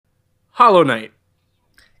Hollow Knight.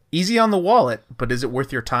 Easy on the wallet, but is it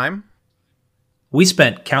worth your time? We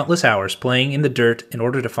spent countless hours playing in the dirt in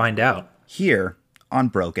order to find out. Here on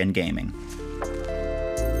Broken Gaming.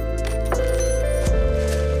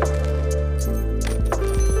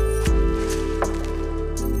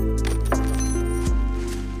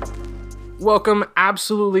 Welcome,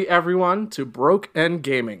 absolutely everyone, to Broke and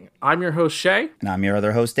Gaming. I'm your host, Shay. And I'm your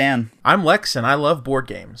other host, Dan. I'm Lex, and I love board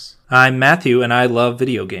games. I'm Matthew, and I love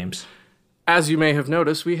video games. As you may have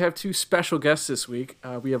noticed, we have two special guests this week.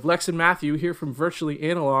 We have Lex and Matthew here from Virtually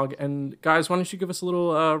Analog. And guys, why don't you give us a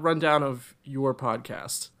little rundown of your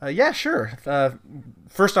podcast? Yeah, sure.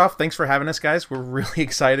 First off, thanks for having us, guys. We're really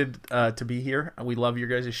excited to be here. We love your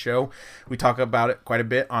guys' show. We talk about it quite a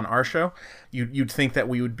bit on our show. You'd think that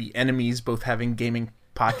we would be enemies, both having gaming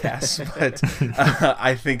podcasts, but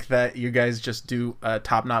I think that you guys just do a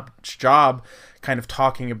top-notch job kind of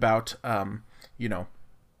talking about,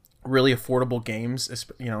 really affordable games,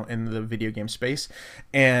 in the video game space.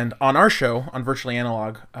 And on our show, on Virtually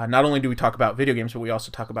Analog, not only do we talk about video games, but we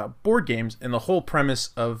also talk about board games. And the whole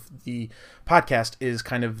premise of the podcast is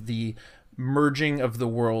kind of the merging of the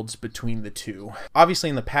worlds between the two. Obviously,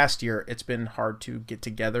 in the past year, it's been hard to get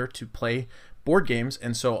together to play board games,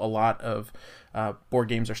 and so a lot of board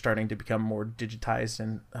games are starting to become more digitized,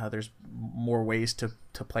 and there's more ways to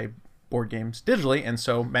play board games digitally. And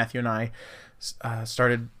so Matthew and I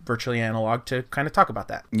started Virtually Analog to kind of talk about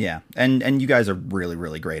that. Yeah, and you guys are really,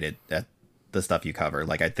 really great at the stuff you cover.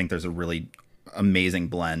 Like, I think there's a really amazing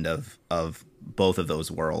blend of both of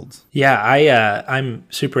those worlds. Yeah, I'm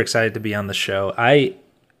super excited to be on the show.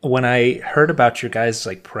 When I heard about your guys'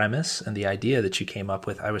 premise and the idea that you came up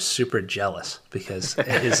with, I was super jealous because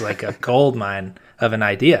it is like a gold mine of an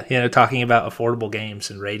idea. Talking about affordable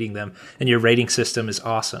games and rating them, and your rating system is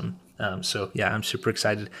awesome. So yeah, I'm super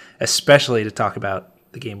excited, especially to talk about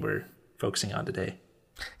the game we're focusing on today.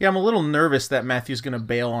 Yeah, I'm a little nervous that Matthew's going to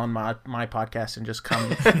bail on my podcast and just come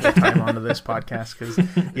full time onto this podcast because,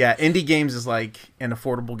 yeah, indie games is and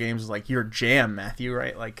affordable games is your jam, Matthew,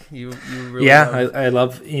 right? You really love... I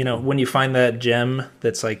love, when you find that gem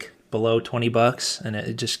that's below $20 and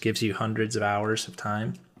it just gives you hundreds of hours of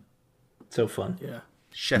time. So fun. Yeah.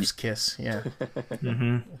 Chef's kiss, yeah.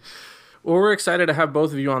 Mm-hmm. Well, we're excited to have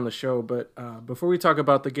both of you on the show, but before we talk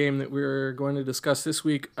about the game that we're going to discuss this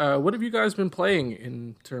week, what have you guys been playing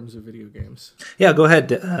in terms of video games? Yeah, go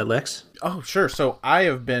ahead, Lex. Oh, sure. So I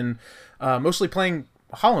have been mostly playing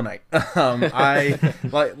Hollow Knight. I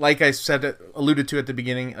like I said, alluded to at the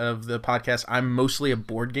beginning of the podcast, I'm mostly a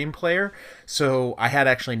board game player, so I had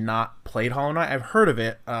actually not played Hollow Knight. I've heard of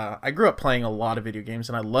it. I grew up playing a lot of video games,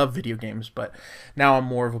 and I love video games, but now I'm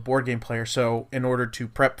more of a board game player. So in order to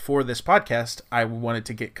prep for this podcast, I wanted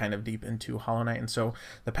to get kind of deep into Hollow Knight, and so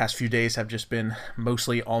the past few days have just been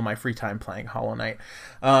mostly all my free time playing Hollow Knight.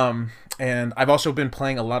 And I've also been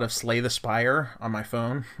playing a lot of Slay the Spire on my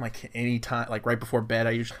phone, anytime, right before bed.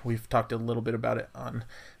 We've talked a little bit about it on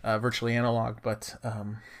Virtually Analog, but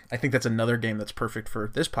I think that's another game that's perfect for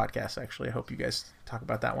this podcast, actually. I hope you guys talk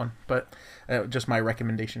about that one, but just my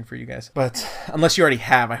recommendation for you guys. But unless you already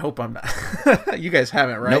have, I hope I'm not. You guys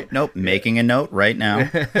haven't, right? Nope. Making a note right now.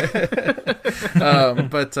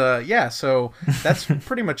 Yeah, so that's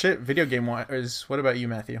pretty much it video game-wise. What about you,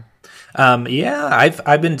 Matthew?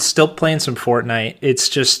 I've been still playing some Fortnite. It's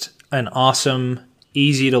just an awesome,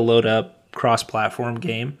 easy to load up cross-platform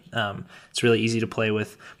game. It's really easy to play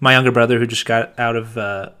with my younger brother who just got out of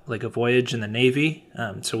a voyage in the Navy.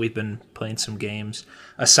 So we've been playing some games.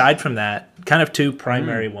 Aside from that, kind of two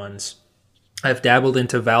primary ones. I've dabbled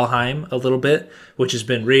into Valheim a little bit, which has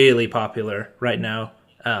been really popular right now.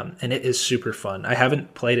 And it is super fun. I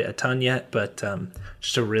haven't played it a ton yet, but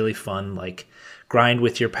just a really fun, grind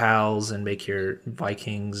with your pals and make your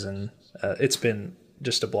Vikings. And it's been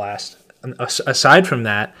just a blast. Aside from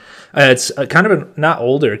that, it's kind of a not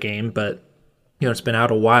older game, but it's been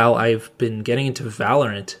out a while. I've been getting into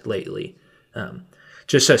Valorant lately.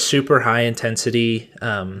 Just a super high intensity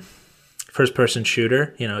first person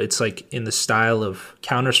shooter. It's in the style of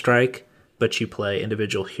Counter-Strike, but you play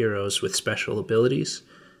individual heroes with special abilities.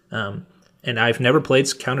 And I've never played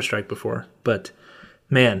Counter-Strike before, but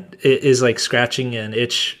man, it is scratching an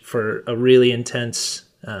itch for a really intense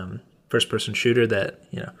first person shooter that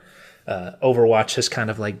Overwatch has kind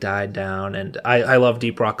of died down, and I love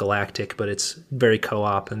Deep Rock Galactic, but it's very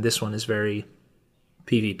co-op, and this one is very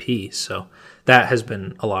PvP, so that has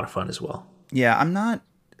been a lot of fun as well. Yeah,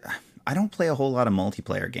 I don't play a whole lot of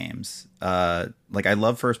multiplayer games. I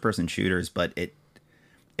love first person shooters, but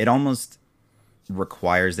it almost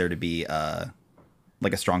requires there to be a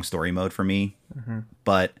strong story mode for me. Mm-hmm.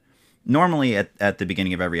 But normally at the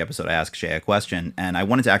beginning of every episode, I ask Shay a question, and I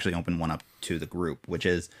wanted to actually open one up to the group, which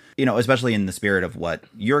is, especially in the spirit of what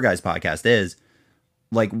your guys' podcast is,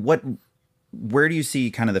 like where do you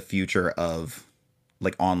see kind of the future of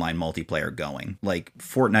like online multiplayer going? Like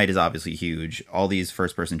Fortnite is obviously huge. All these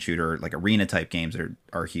first person shooter, like arena type games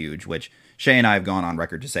are huge, which Shay and I have gone on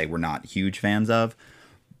record to say we're not huge fans of,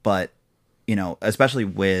 but especially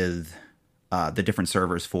with the different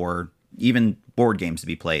servers for even board games to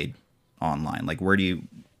be played online, like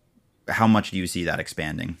how much do you see that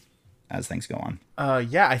expanding as things go on?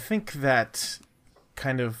 Yeah, I think that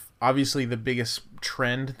kind of obviously the biggest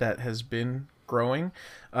trend that has been growing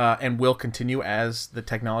and will continue as the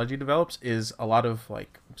technology develops is a lot of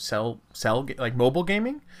like like mobile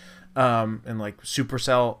gaming, and like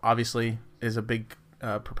Supercell obviously is a big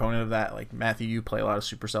proponent of that. Like Matthew, you play a lot of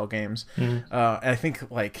Supercell games. And I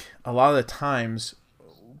think like a lot of the times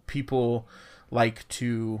people like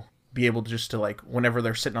to be able to just to like whenever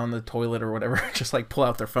they're sitting on the toilet or whatever, just like pull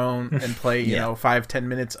out their phone and play, you know, 5-10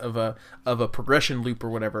 minutes of a progression loop or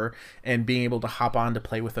whatever, and being able to hop on to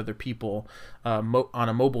play with other people on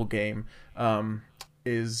a mobile game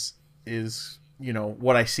is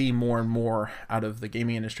what I see more and more out of the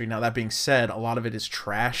gaming industry. Now, that being said, a lot of it is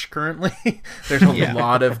trash currently. There's a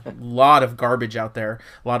lot of garbage out there.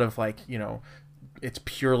 A lot of like, it's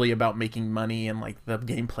purely about making money, and like the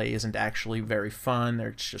gameplay isn't actually very fun, or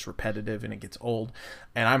it's just repetitive and it gets old.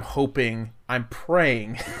 And I'm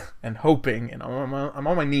praying and hoping, and I'm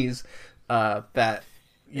on my knees that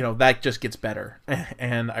that just gets better.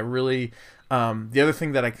 And I really the other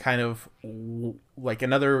thing that I kind of like,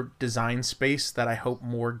 another design space that I hope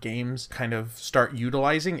more games kind of start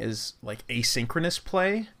utilizing is like asynchronous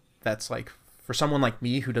play. That's like for someone like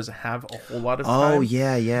me who doesn't have a whole lot of time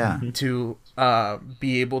to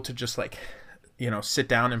be able to just like, sit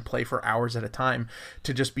down and play for hours at a time,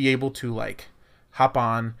 to just be able to like hop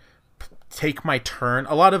on, take my turn.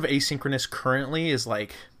 A lot of asynchronous currently is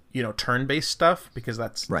like, turn-based stuff, because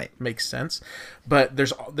that's right, makes sense. But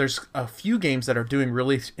there's a few games that are doing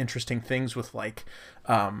really interesting things with like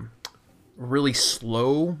really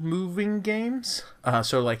slow moving games.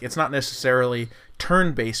 So like it's not necessarily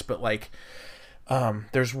turn-based, but like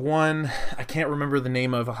there's one I can't remember the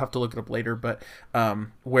name of, I'll have to look it up later, but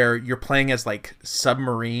where you're playing as like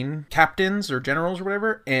submarine captains or generals or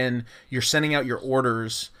whatever, and you're sending out your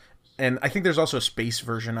orders. And I think there's also a space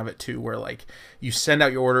version of it too, where like you send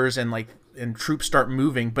out your orders and troops start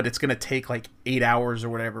moving, but it's going to take like 8 hours or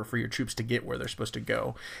whatever for your troops to get where they're supposed to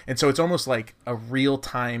go. And so it's almost like a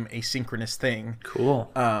real-time asynchronous thing. Cool.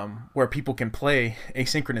 Where people can play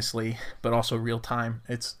asynchronously, but also real-time.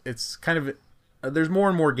 It's kind of... there's more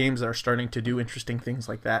and more games that are starting to do interesting things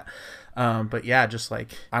like that. But yeah, just like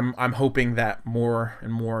I'm hoping that more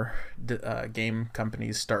and more game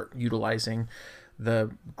companies start utilizing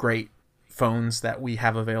the great phones that we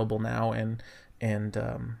have available now, and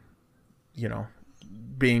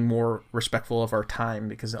being more respectful of our time,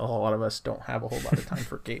 because a lot of us don't have a whole lot of time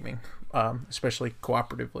for gaming, especially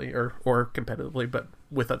cooperatively or competitively, but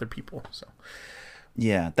with other people. So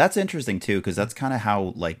yeah, that's interesting too, because that's kind of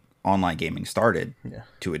how like online gaming started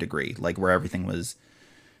to a degree, like where everything was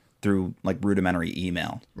through like rudimentary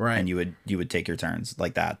email, right? And you would take your turns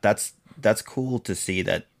like that. That's cool to see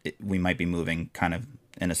that we might be moving kind of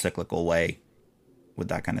in a cyclical way with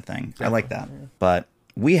that kind of thing. Definitely. I like that. Yeah. But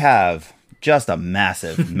we have just a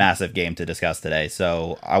massive game to discuss today,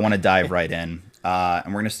 so I want to dive right in, and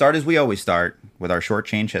we're going to start as we always start, with our short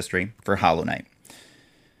change history for Hollow Knight.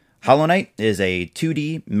 Hollow Knight is a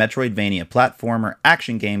 2D Metroidvania platformer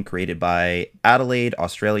action game created by Adelaide,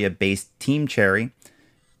 Australia-based Team Cherry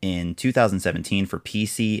in 2017 for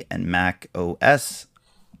PC and Mac OS,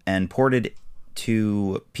 and ported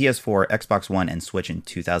to PS4, Xbox One, and Switch in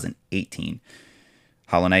 2018.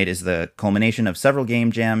 Hollow Knight is the culmination of several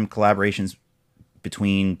Game Jam collaborations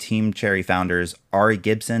between Team Cherry founders Ari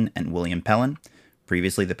Gibson and William Pellin.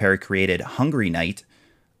 Previously, the pair created Hungry Knight,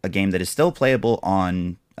 a game that is still playable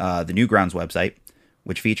on the Newgrounds website,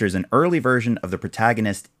 which features an early version of the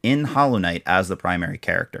protagonist in Hollow Knight as the primary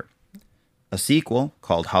character. A sequel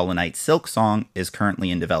called Hollow Knight Silk Song is currently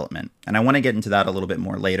in development, and I want to get into that a little bit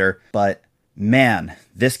more later, but man,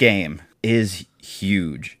 this game is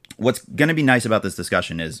huge. What's going to be nice about this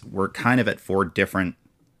discussion is we're kind of at 4 different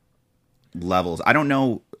levels. I don't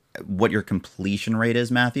know what your completion rate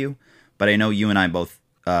is, Matthew, but I know you and I both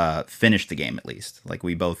finished the game at least. Like,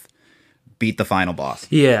 we both beat the final boss.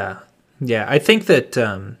 Yeah. I think that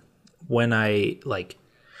when I,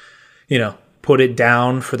 put it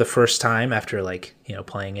down for the first time after,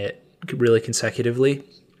 playing it really consecutively,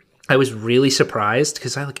 I was really surprised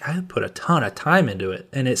because I put a ton of time into it,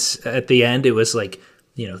 and it's at the end it was like,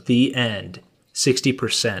 the end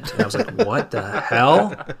 60%, and I was like, what the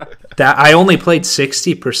hell? That I only played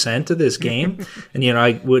 60% of this game, and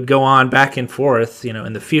I would go on back and forth,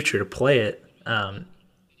 in the future to play it,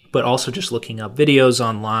 but also just looking up videos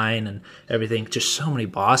online and everything. Just so many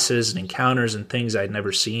bosses and encounters and things I'd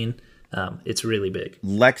never seen. It's really big.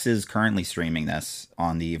 Lex is currently streaming this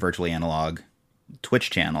on the Virtually Analog Twitch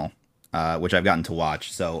channel, which I've gotten to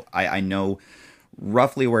watch, so I know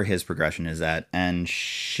roughly where his progression is at. And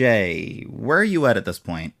Shay, where are you at this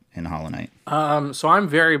point in Hollow Knight? So I'm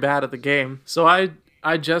very bad at the game. So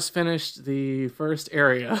I just finished the first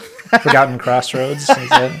area. Forgotten Crossroads. Is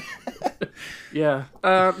that... Yeah.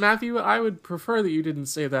 Matthew, I would prefer that you didn't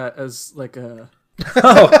say that as like a...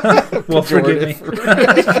 Oh, well, forgive me.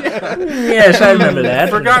 Yes, I remember that.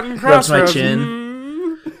 Forgotten Crossroads. Rubs my chin.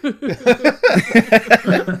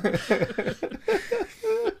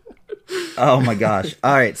 Oh my gosh.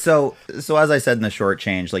 All right. So as I said in the short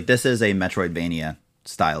change, like, this is a Metroidvania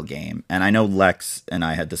style game. And I know Lex and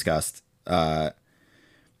I had discussed kind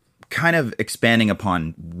of expanding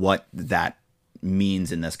upon what that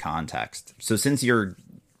means in this context. So since you're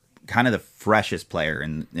kind of the freshest player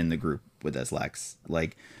in the group with this, Lex,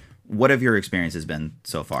 like, what have your experiences been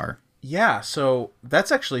so far? Yeah, so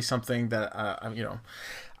that's actually something that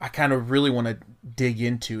I kind of really want to dig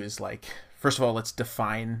into. Is like, first of all, let's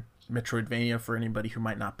define Metroidvania for anybody who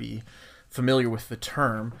might not be familiar with the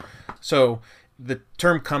term. So the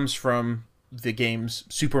term comes from the games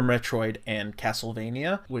Super Metroid and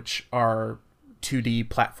Castlevania, which are 2D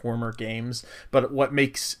platformer games, but what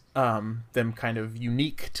makes them kind of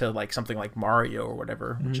unique to like something like Mario or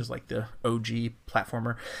whatever, which is like the OG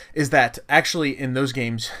platformer, is that actually in those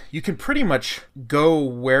games you can pretty much go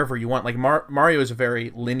wherever you want. Like Mario is a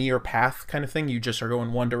very linear path kind of thing. You just are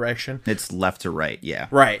going one direction. It's left to right, yeah.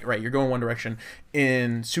 Right. You're going one direction.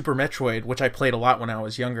 In Super Metroid, which I played a lot when I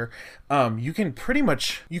was younger, you can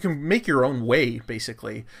make your own way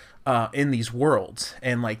basically in these worlds,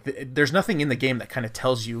 and like there's nothing in the game that kind of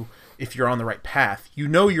tells you if you're on the right path.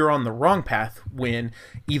 You're on the wrong path when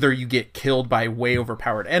either you get killed by way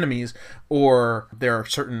overpowered enemies, or there are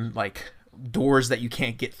certain like doors that you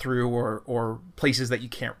can't get through, or places that you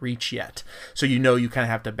can't reach yet. So you kind of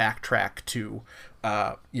have to backtrack to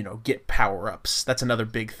get power-ups. That's another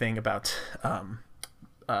big thing about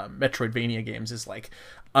Metroidvania games, is like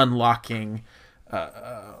unlocking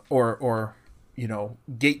or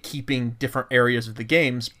gatekeeping different areas of the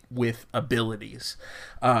games with abilities,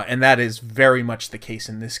 and that is very much the case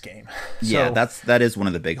in this game. Yeah, that is one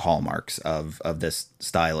of the big hallmarks of this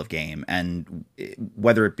style of game, and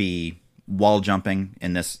whether it be wall jumping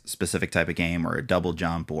in this specific type of game, or a double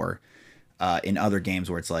jump, or in other games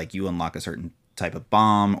where it's like you unlock a certain type of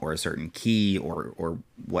bomb or a certain key or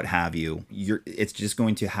what have you, it's just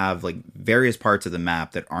going to have like various parts of the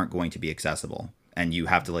map that aren't going to be accessible. And you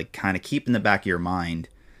have to like kind of keep in the back of your mind,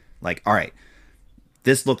 like, all right,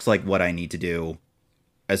 this looks like what I need to do.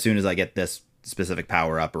 As soon as I get this specific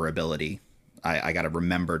power up or ability, I got to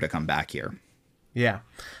remember to come back here. Yeah.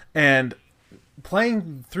 And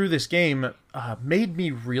playing through this game made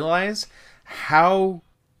me realize how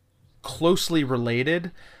closely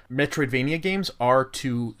related Metroidvania games are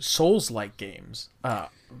to Souls-like games.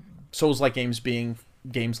 Souls-like games being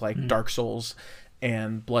games like Dark Souls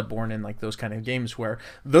and Bloodborne, and like those kind of games, where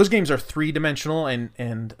those games are three-dimensional and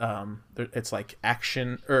it's like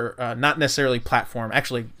action, or not necessarily platform,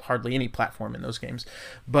 actually hardly any platform in those games,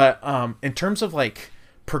 but in terms of like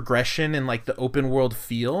progression and like the open world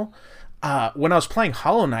feel, when I was playing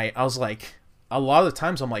Hollow Knight, I was like, a lot of the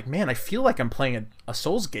times I'm like, man, I feel like I'm playing a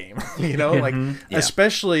Souls game, like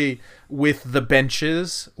especially with the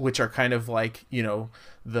benches, which are kind of like,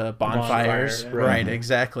 the bonfires. Right,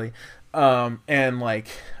 exactly. And like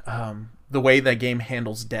the way that game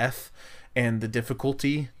handles death and the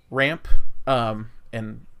difficulty ramp,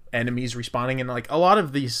 and enemies respawning, and like a lot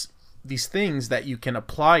of these things that you can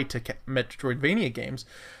apply to Metroidvania games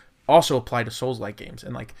also apply to Souls-like games,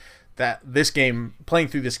 and like that playing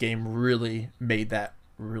through this game really made that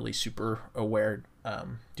really super aware.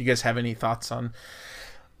 Do you guys have any thoughts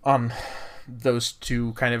on those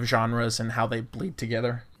two kind of genres and how they bleed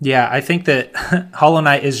together? Yeah, I think that Hollow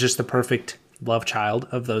Knight is just the perfect love child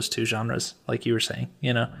of those two genres, like you were saying,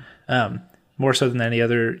 more so than any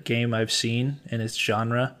other game I've seen in its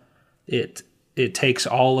genre. It takes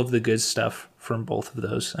all of the good stuff from both of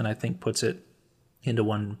those, and I think puts it into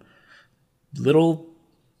one little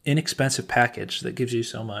inexpensive package that gives you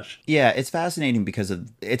so much. Yeah, it's fascinating because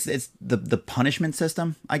of it's the punishment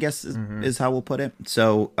system, I guess is how we'll put it.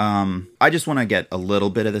 So I just want to get a little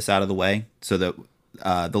bit of this out of the way so that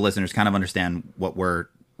the listeners kind of understand what we're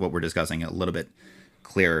discussing a little bit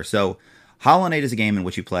clearer. So Hollow Knight is a game in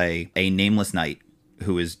which you play a nameless knight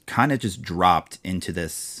who is kind of just dropped into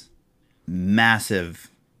this massive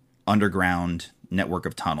underground network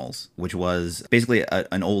of tunnels, which was basically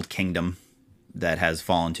an old kingdom that has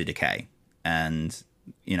fallen to decay. And,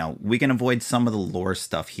 you know, we can avoid some of the lore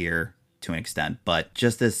stuff here to an extent, but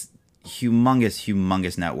just this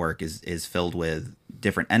humongous network is filled with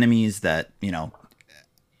different enemies that, you know,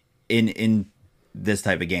 in this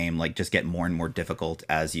type of game, like, just get more and more difficult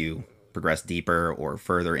as you progress deeper or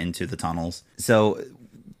further into the tunnels. So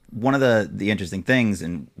one of the interesting things,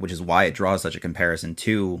 and which is why it draws such a comparison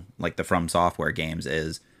to like the From Software games,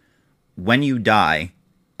 is when you die,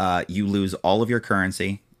 you lose all of your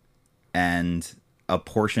currency and a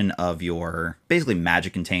portion of your basically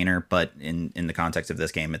magic container, but in the context of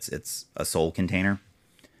this game, it's a soul container.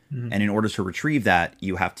 Mm-hmm. And in order to retrieve that,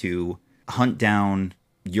 you have to hunt down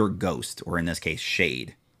your ghost, or in this case,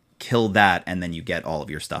 Shade. Kill that, and then you get all of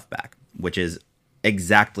your stuff back, which is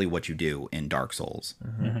exactly what you do in Dark Souls.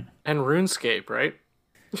 Mm-hmm. And RuneScape, right?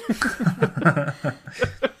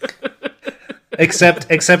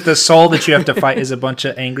 Except the soul that you have to fight is a bunch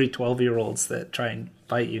of angry 12-year-olds that try and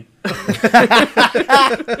fight you.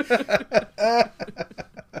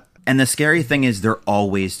 And the scary thing is they're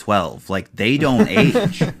always 12. Like, they don't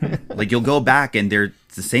age. Like, you'll go back and they're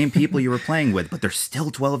the same people you were playing with, but they're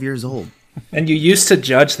still 12 years old. And you used to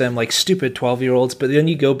judge them like stupid 12-year-olds, but then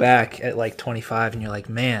you go back at like 25 and you're like,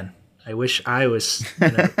 man, I wish I was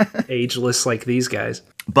ageless like these guys.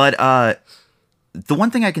 But the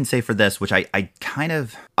one thing I can say for this, which I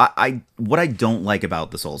what I don't like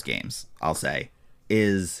about the Souls games, I'll say,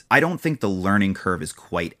 is I don't think the learning curve is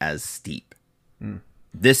quite as steep.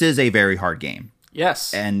 This is a very hard game.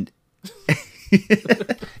 Yes. And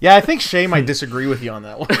yeah, I think Shay might disagree with you on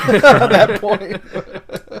that one. On that point.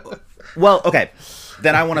 Well, okay.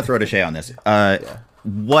 Then I want to throw to Shay on this.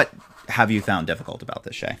 What have you found difficult about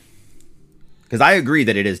this, Shay? Because I agree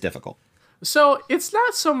that it is difficult. So it's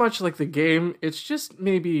not so much like the game, it's just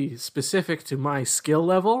maybe specific to my skill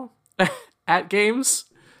level at games.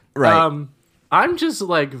 Right. I'm just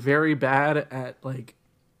like very bad at like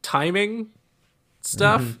timing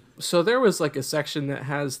stuff. Mm-hmm. So there was like a section that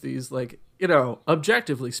has these like, you know,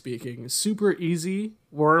 objectively speaking, super easy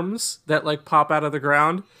worms that like pop out of the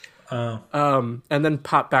ground. And then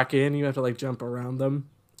pop back in. You have to like jump around them.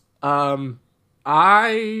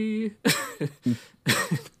 I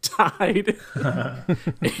died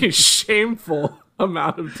a shameful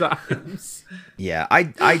amount of times. Yeah,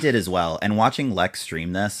 I did as well. And watching Lex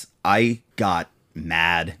stream this, I got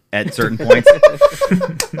mad at certain points.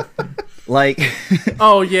 Like,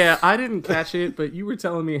 oh yeah, I didn't catch it, but you were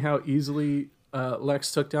telling me how easily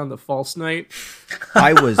Lex took down the False Knight.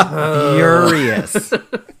 I was furious.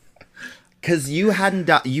 Because you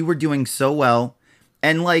you were doing so well,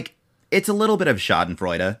 and like, it's a little bit of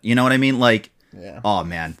Schadenfreude, you know what I mean? Like, yeah. Oh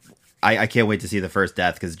man, I can't wait to see the first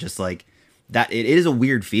death, because just like that, it is a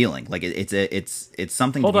weird feeling. Like it's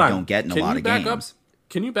something that you don't get in a lot of games.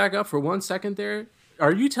 Can you back up for 1 second there?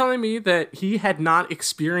 Are you telling me that he had not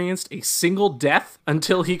experienced a single death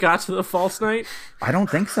until he got to the False Knight? I don't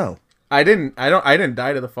think so. I didn't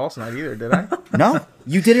die to the False Knight either, did I? No,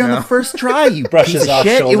 you did it on the first try. You brushes off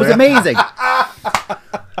shit. shoulder. It was amazing.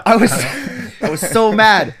 I was so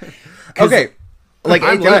mad. Okay, like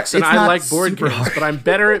I'm Lex, and I like board games, hard. But I'm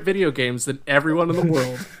better at video games than everyone in the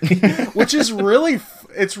world. Which is really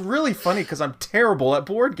funny because I'm terrible at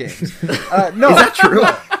board games. No, is that true?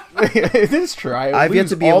 It is true. I've yet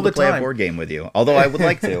to be able to play a board game with you, although I would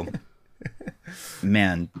like to.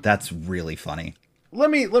 Man, that's really funny. Let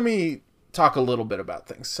me talk a little bit about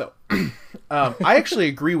things. So, I actually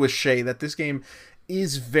agree with Shay that this game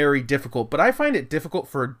is very difficult, but I find it difficult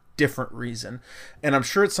for a different reason, and I'm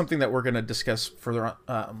sure it's something that we're going to discuss further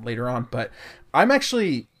on, later on. But I'm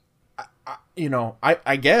actually,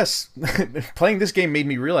 I guess playing this game made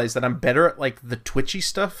me realize that I'm better at like the twitchy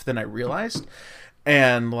stuff than I realized,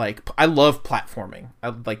 and like I love platforming.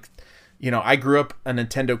 I grew up a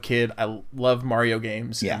Nintendo kid. I love Mario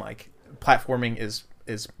games, and like platforming is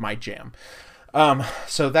my jam.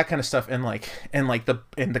 So that kind of stuff, and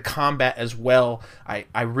the combat as well.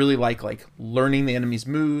 I really like learning the enemy's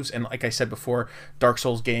moves, and like I said before, Dark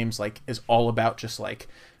Souls games like is all about just like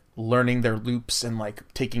learning their loops and like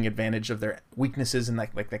taking advantage of their weaknesses and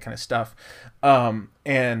like that kind of stuff.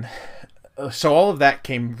 So all of that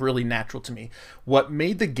came really natural to me. What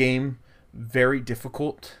made the game very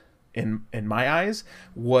difficult in my eyes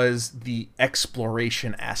was the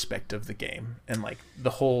exploration aspect of the game, and like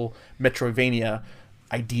the whole Metroidvania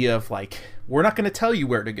idea of like, we're not going to tell you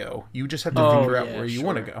where to go, you just have to figure out where you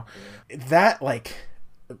want to go. That like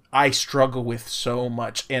I struggle with so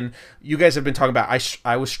much. And you guys have been talking about,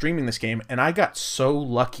 I was streaming this game, and I got so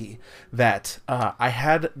lucky that I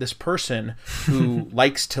had this person who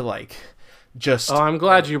likes to like just... Oh, I'm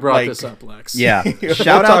glad you brought this up, Lex. Yeah.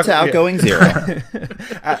 Shout out to Outgoing Zero.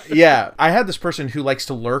 Yeah, I had this person who likes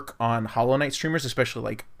to lurk on Hollow Knight streamers, especially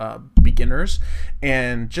like beginners,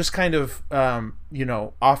 and just kind of,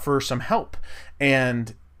 offer some help.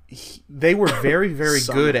 And they were very, very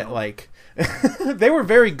good at like... they were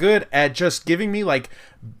very good at just giving me like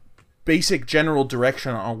basic general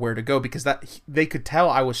direction on where to go, because that they could tell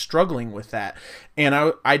I was struggling with that, and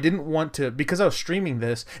I didn't want to, because I was streaming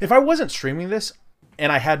this. If I wasn't streaming this and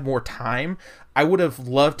I had more time, I would have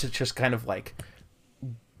loved to just kind of like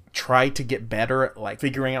try to get better at like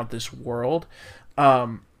figuring out this world.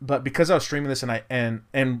 But because I was streaming this and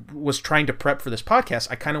I was trying to prep for this podcast,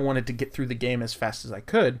 I kind of wanted to get through the game as fast as I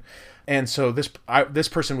could. And so this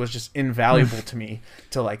person was just invaluable to me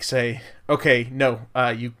to like say, okay, no,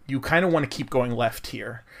 you kind of want to keep going left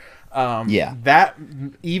here. That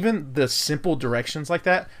even the simple directions like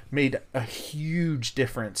that made a huge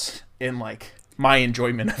difference in like my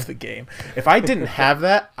enjoyment of the game. If I didn't have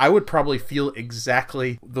that, I would probably feel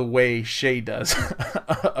exactly the way Shay does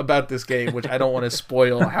about this game, which I don't want to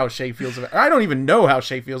spoil how Shay feels about it. I don't even know how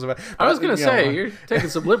Shay feels about it. I was going to say, you're taking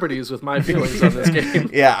some liberties with my feelings on this game.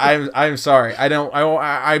 Yeah, I'm sorry.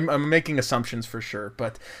 I'm making assumptions for sure,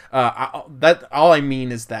 but that all I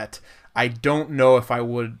mean is that I don't know if I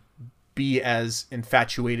would be as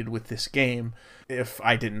infatuated with this game if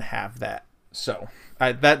I didn't have that. So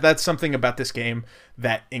that's something about this game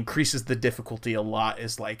that increases the difficulty a lot,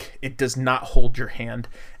 is like it does not hold your hand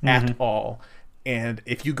at all. And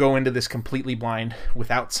if you go into this completely blind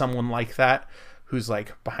without someone like that who's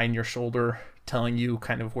like behind your shoulder telling you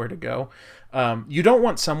kind of where to go, you don't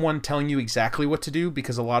want someone telling you exactly what to do,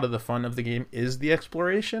 because a lot of the fun of the game is the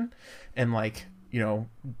exploration and like,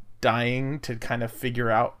 dying to kind of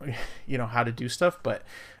figure out, how to do stuff. But,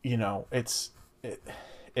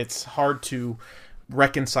 it's hard to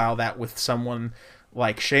reconcile that with someone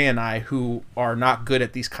like Shay and I, who are not good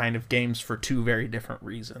at these kind of games for two very different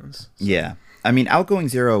reasons. So. Yeah. I mean, Outgoing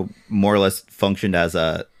Zero more or less functioned as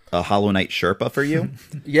a Hollow Knight Sherpa for you.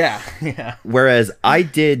 Yeah. Whereas I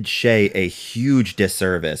did Shay a huge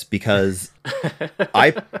disservice, because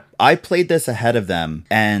I played this ahead of them,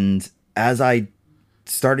 and as I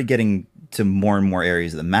started getting to more and more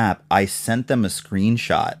areas of the map, I sent them a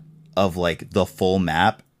screenshot of like the full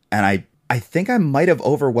map, and I think I might have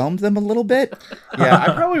overwhelmed them a little bit. Yeah,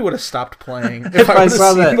 I probably would have stopped playing if I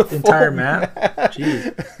saw that entire map.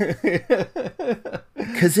 Jeez.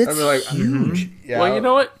 Because it's like, huge. Yeah.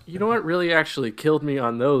 Well, you know what really actually killed me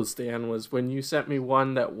on those, Dan, was when you sent me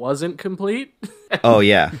one that wasn't complete. Oh,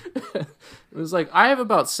 yeah. It was like, I have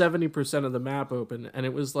about 70% of the map open, and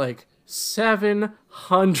it was like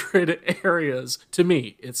 700 areas, to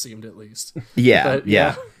me, it seemed, at least. Yeah, but,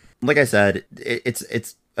 yeah. Like I said,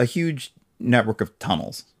 it's a huge network of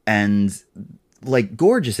tunnels and like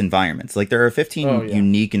gorgeous environments. Like there are 15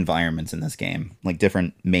 unique environments in this game, like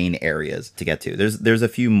different main areas to get to. There's a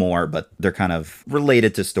few more, but they're kind of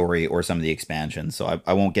related to story or some of the expansions, so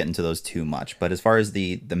I won't get into those too much. But as far as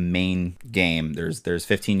the main game, there's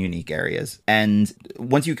 15 unique areas, and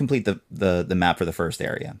once you complete the map for the first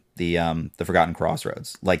area, the Forgotten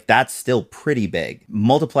Crossroads, like that's still pretty big.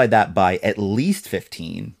 Multiply that by at least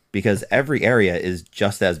 15, because every area is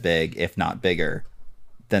just as big, if not bigger,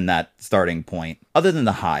 than that starting point. Other than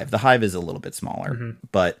the Hive. The Hive is a little bit smaller,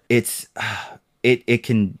 but it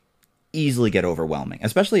can easily get overwhelming,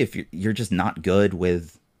 especially if you're just not good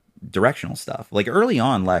with directional stuff. Like early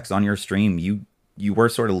on, Lex, on your stream, you were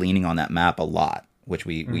sort of leaning on that map a lot, which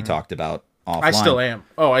we talked about offline. I still am.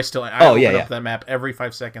 I open up that map every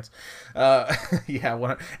 5 seconds.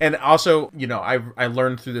 And also, I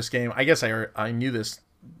learned through this game. I guess I knew this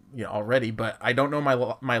already, but I don't know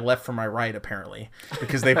my left from my right, apparently,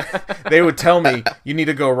 because they would tell me you need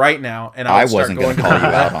to go right now, and I wasn't going to call you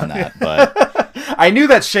out on that, but I knew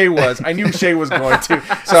that Shay was. I knew Shay was going to,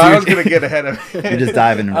 so I was going to get ahead of it. You're just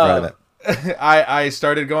diving in front of it. I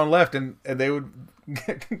started going left, and they would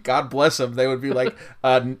God bless them, they would be like,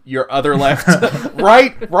 your other left,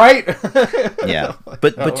 right. Yeah,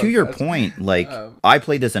 but to your point, like I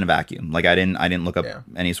played this in a vacuum. Like I didn't look up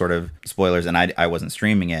any sort of spoilers, and I wasn't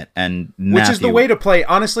streaming it. And which is the way to play.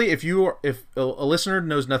 Honestly, if a listener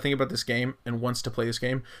knows nothing about this game and wants to play this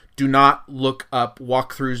game, do not look up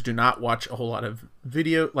walkthroughs. Do not watch a whole lot of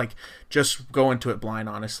video. Like just go into it blind.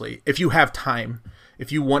 Honestly, if you have time.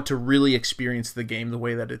 If you want to really experience the game the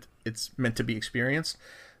way that it's meant to be experienced,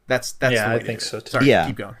 that's the way I think so too. Sorry,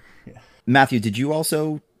 keep going. Yeah. Matthew, did you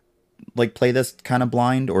also like play this kind of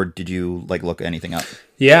blind, or did you like look anything up?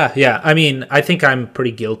 Yeah. I mean, I think I'm pretty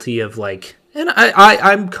guilty of like, and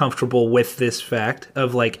I'm comfortable with this fact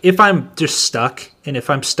of like, if I'm just stuck, and if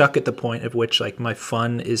I'm stuck at the point at which like my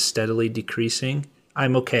fun is steadily decreasing,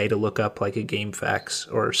 I'm okay to look up like a game facts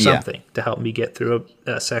or something to help me get through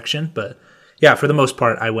a section, but. Yeah, for the most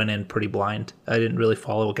part, I went in pretty blind. I didn't really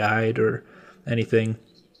follow a guide or anything,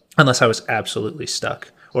 unless I was absolutely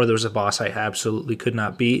stuck, or there was a boss I absolutely could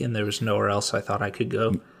not beat, and there was nowhere else I thought I could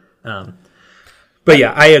go. But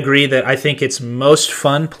yeah, I agree that I think it's most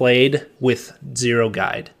fun played with zero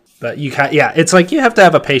guide. But it's like you have to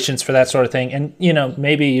have a patience for that sort of thing, and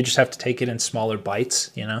maybe you just have to take it in smaller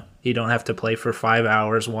bites. You don't have to play for 5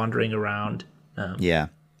 hours wandering around.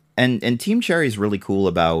 And Team Cherry is really cool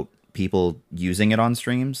about people using it on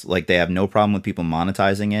streams. Like they have no problem with people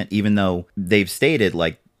monetizing it, even though they've stated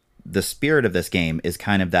like the spirit of this game is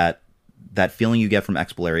kind of that feeling you get from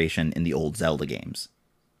exploration in the old Zelda games,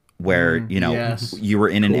 where you were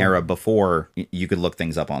in an era before you could look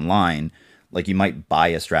things up online. Like you might buy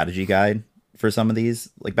a strategy guide for some of these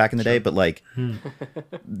like back in the day, but like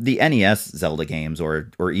the NES Zelda games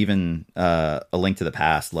or even A Link to the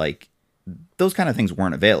Past, like those kind of things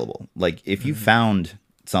weren't available. Like if you found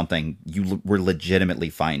something, you were legitimately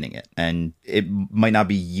finding it, and it might not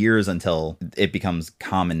be years until it becomes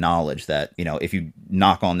common knowledge that if you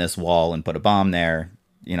knock on this wall and put a bomb there,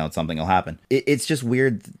 something will happen. It's just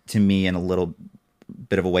weird to me in a little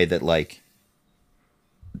bit of a way that like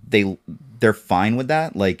they're fine with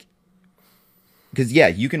that, like because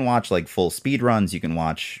you can watch like full speed runs, you can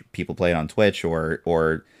watch people play it on Twitch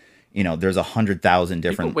or there's 100,000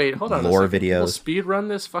 different lore videos. Speed run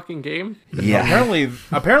this fucking game? Yeah.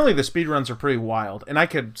 Apparently the speed runs are pretty wild, and I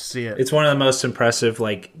could see it. It's one of the most impressive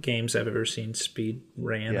like games I've ever seen speed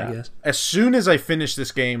ran. I guess. As soon as I finish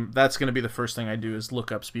this game, that's going to be the first thing I do is look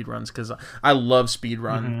up speed runs because I love speed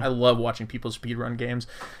run. I love watching people speed run games,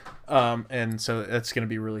 and so it's going to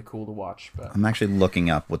be really cool to watch. But I'm actually looking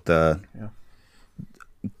up what the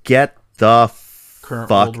get the current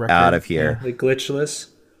fuck out of here. Like glitchless.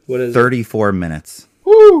 What is 34 minutes.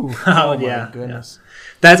 Woo! Oh my goodness.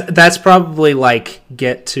 Yeah. That's probably like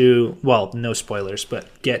get to, well, no spoilers,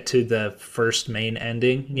 but get to the first main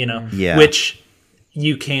ending, which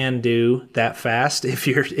you can do that fast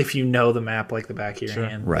if you know the map like the back of your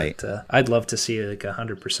hand. Right. But, I'd love to see like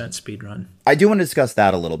 100% speed run. I do want to discuss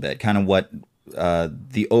that a little bit, kind of what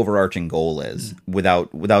the overarching goal is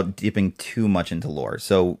without dipping too much into lore.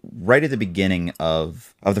 So right at the beginning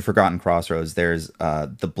of the Forgotten Crossroads, there's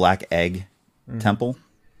the Black Egg Temple,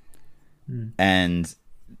 and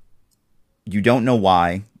you don't know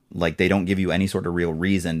why. Like they don't give you any sort of real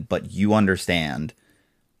reason, but you understand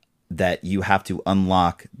that you have to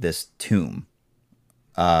unlock this tomb,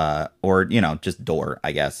 or just door,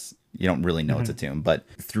 I guess. You don't really know it's a tomb, but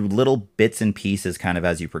through little bits and pieces kind of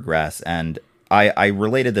as you progress. And I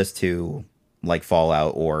related this to like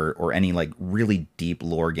Fallout or any like really deep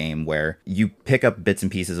lore game where you pick up bits and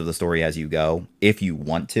pieces of the story as you go. If you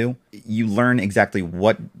want to, you learn exactly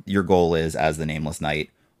what your goal is as the Nameless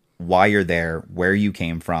Knight, why you're there, where you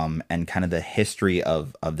came from, and kind of the history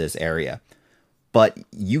of this area. But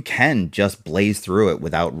you can just blaze through it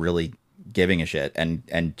without really giving a shit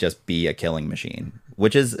and just be a killing machine,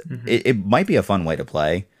 which is it might be a fun way to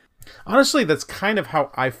play. Honestly, that's kind of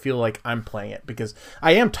how I feel like I'm playing it, because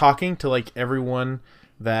I am talking to like everyone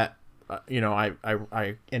that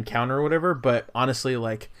I encounter or whatever, but honestly,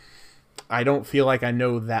 like I don't feel like I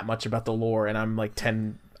know that much about the lore, and I'm like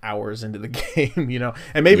 10 hours into the game,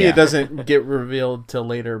 and maybe it doesn't get revealed till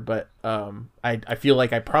later, but I feel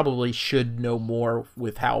like I probably should know more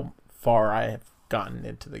with how far I have gotten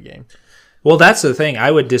into the game. Well, that's the thing.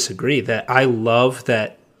 I would disagree that I love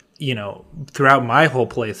that, throughout my whole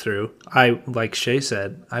playthrough, like Shay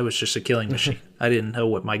said, I was just a killing machine. I didn't know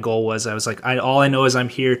what my goal was. I was like, all I know is I'm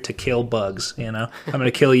here to kill bugs, I'm going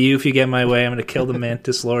to kill you if you get in my way. I'm going to kill the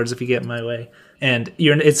Mantis Lords if you get in my way. And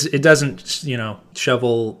it doesn't,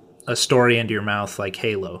 shovel a story into your mouth like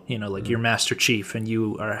Halo, like you're Master Chief and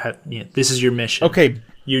you are, this is your mission. Okay.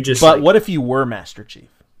 You just, but what if you were Master Chief?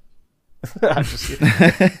 I'm just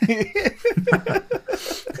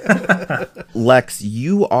Lex,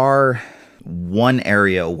 you are one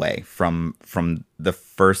area away from the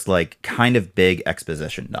first like kind of big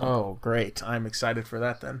exposition dump. Oh, great. I'm excited for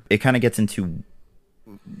that then. It kind of gets into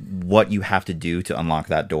what you have to do to unlock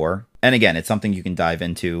that door. And again, it's something you can dive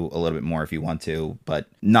into a little bit more if you want to, but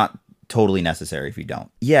not totally necessary if you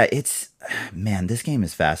don't. Yeah, man, this game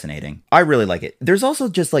is fascinating. I really like it. There's also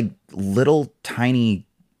just like little tiny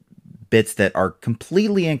bits that are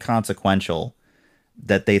completely inconsequential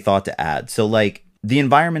that they thought to add. So like the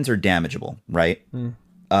environments are damageable, right?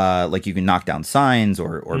 Like you can knock down signs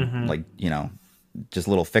or like, you know, just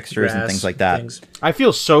little fixtures and things like that. I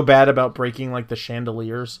feel so bad about breaking like the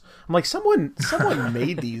chandeliers. I'm like, someone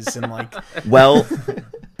made these and like. Well,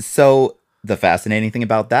 so the fascinating thing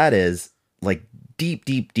about that is like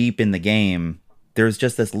deep in the game, there's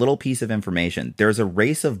just this little piece of information. There's a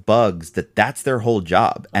race of bugs that's their whole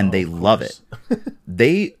job and they love it.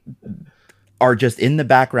 They are just in the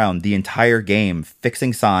background the entire game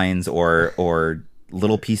fixing signs or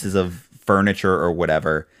little pieces of furniture or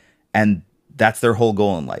whatever. And that's their whole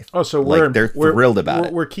goal in life. Oh, so they're thrilled about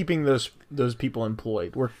it. We're keeping those people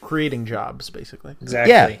employed. We're creating jobs, basically.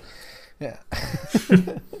 Exactly. Yeah.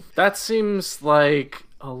 That seems like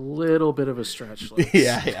a little bit of a stretch.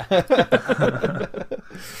 Yeah.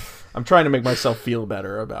 I'm trying to make myself feel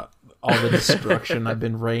better about all the destruction I've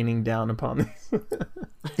been raining down upon these.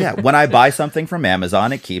 Yeah, when I buy something from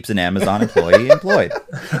Amazon, it keeps an Amazon employee employed.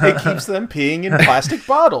 It keeps them peeing in plastic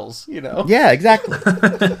bottles, you know? Yeah, exactly.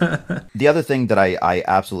 The other thing that I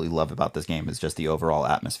absolutely love about this game is just the overall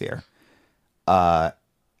atmosphere.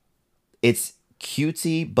 It's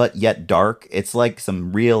cutesy, but yet dark. It's like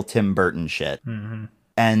some real Tim Burton shit. Mm-hmm.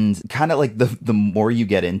 And kind of like the more you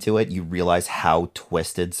get into it, you realize how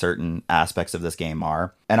twisted certain aspects of this game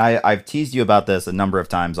are. And I've teased you about this a number of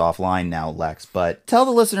times offline now, Lex, but tell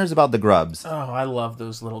the listeners about the grubs. Oh, I love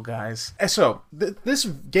those little guys. So this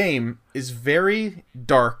game is very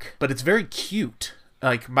dark, but it's very cute.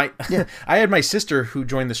 Like I had my sister who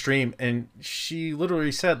joined the stream, and she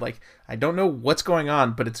literally said, like, I don't know what's going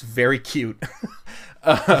on, but it's very cute.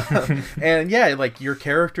 And yeah, like your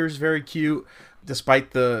character is very cute, despite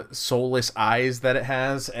the soulless eyes that it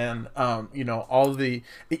has, and you know,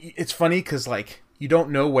 it's funny because like you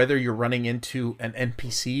don't know whether you're running into an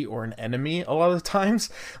NPC or an enemy a lot of the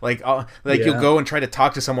times. Like you'll go and try to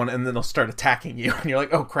talk to someone and then they'll start attacking you and you're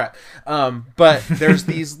like, oh crap. But there's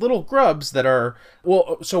these little grubs that are,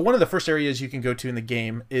 so one of the first areas you can go to in the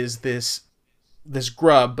game is this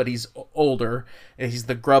grub, but he's older, and he's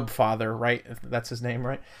the grub father, right? That's his name,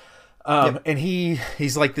 right? Yep. And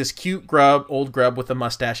he's like this cute old grub with a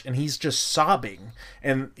mustache, and he's just sobbing,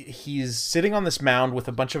 and he's sitting on this mound with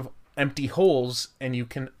a bunch of empty holes, and you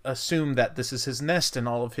can assume that this is his nest and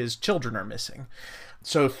all of his children are missing.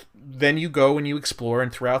 So then you go and you explore,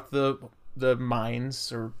 and throughout the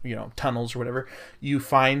mines or, you know, tunnels or whatever, you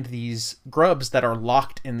find these grubs that are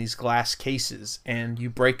locked in these glass cases, and you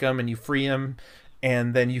break them and you free them,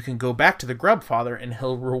 and then you can go back to the grub father and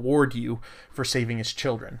he'll reward you for saving his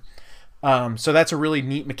children. So that's a really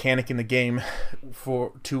neat mechanic in the game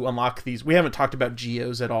to unlock these. We haven't talked about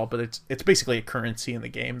geos at all, but it's basically a currency in the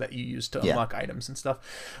game that you use to unlock items and stuff.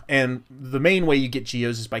 And the main way you get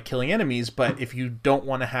geos is by killing enemies, but if you don't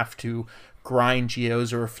want to have to grind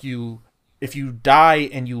geos, or if you die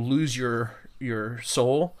and you lose your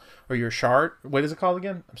soul or your shard, what is it called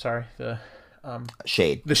again? I'm sorry.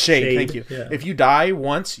 Shade. The shade. Thank you. Yeah. If you die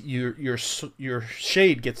once, your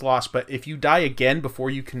shade gets lost. But if you die again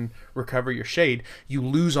before you can recover your shade, you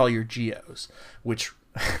lose all your geos. Which,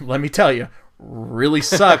 let me tell you, really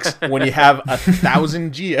sucks when you have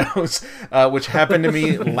 1,000 geos, which happened to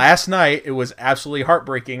me last night. It was absolutely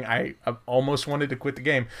heartbreaking. I almost wanted to quit the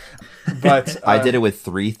game, but I did it with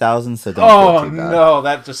 3,000. So don't feel too bad. No,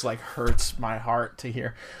 that just like hurts my heart to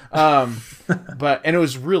hear. And it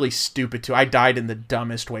was really stupid too. I died in the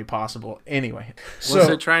dumbest way possible. Anyway, was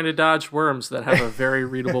it trying to dodge worms that have a very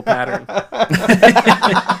readable pattern?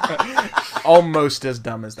 Almost as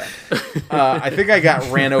dumb as that. I think I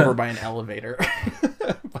got ran over by an elevator.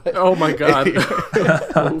 But, oh my god.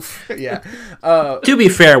 Yeah. To be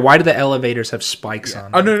fair, why do the elevators have spikes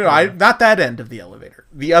on them? Oh no, not that end of the elevator.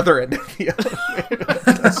 The other end of the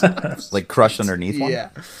elevator. Like crushed underneath one?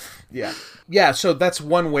 Yeah, so that's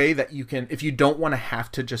one way that you can, if you don't want to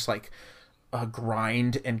have to just like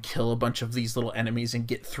grind and kill a bunch of these little enemies and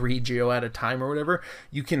get 3 geo at a time or whatever,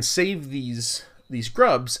 you can save these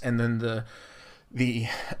grubs, and then the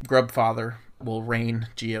grub father will rain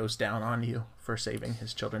geos down on you for saving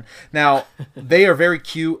his children. Now, they are very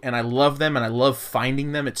cute, and I love them, and I love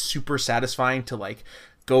finding them. It's super satisfying to like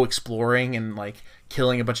go exploring and like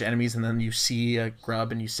killing a bunch of enemies, and then you see a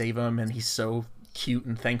grub and you save him, and he's so cute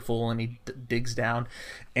and thankful, and he digs down.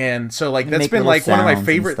 And so like that's been like one of my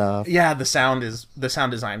favorite stuff. Yeah, the sound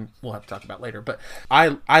design we'll have to talk about later, but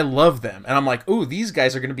I love them, and I'm like, ooh, these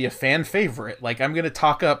guys are going to be a fan favorite. Like I'm going to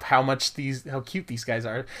talk up how cute these guys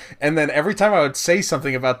are. And then every time I would say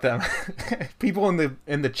something about them, people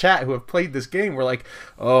in the chat who have played this game were like,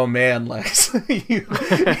 oh man, Lex, you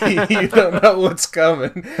don't know what's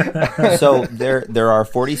coming. So there are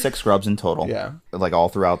 46 grubs in total. Yeah. Like all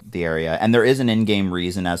throughout the area, and there is an in-game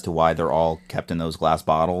reason as to why they're all kept in those glass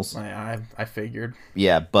bottles. I figured.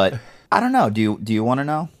 Yeah, but I don't know. Do you want to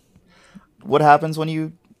know what happens when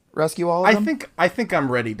you rescue all of them? I think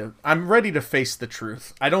I'm ready to face the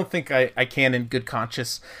truth. I don't think I can in good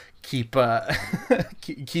conscience keep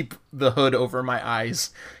keep the hood over my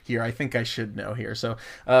eyes here. I think I should know here. So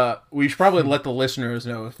we should probably let the listeners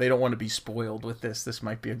know if they don't want to be spoiled with this. This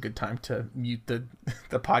might be a good time to mute the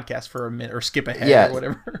podcast for a minute or skip ahead or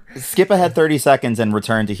whatever. Skip ahead 30 seconds and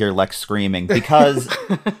return to hear Lex screaming because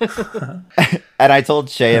and I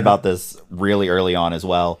told Shay about this really early on as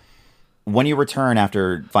well. When you return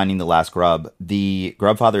after finding the last grub, the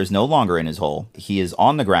grub father is no longer in his hole. He is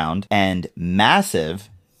on the ground and massive,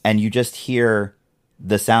 and you just hear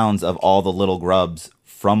the sounds of all the little grubs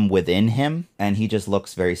from within him, and he just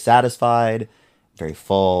looks very satisfied, very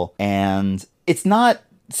full, and it's not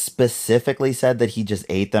specifically said that he just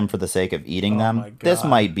ate them for the sake of eating them. This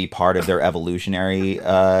might be part of their evolutionary,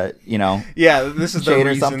 yeah, this is the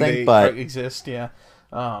reason they exist, yeah.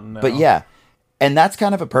 Oh, no. But yeah, and that's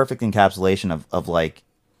kind of a perfect encapsulation of like,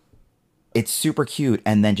 it's super cute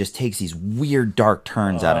and then just takes these weird dark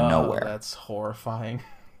turns out of nowhere. That's horrifying.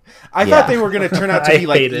 I thought they were going to turn out to be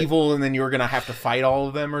like evil, and then you were going to have to fight all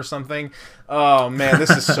of them or something. Oh man, this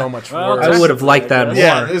is so much worse. I would have liked that more.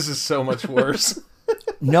 Yeah, this is so much worse.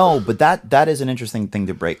 No, but that is an interesting thing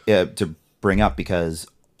to bring up, because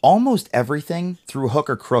almost everything through hook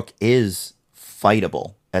or crook is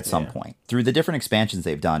fightable at some point through the different expansions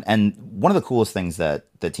they've done. And one of the coolest things that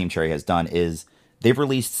Team Cherry has done is they've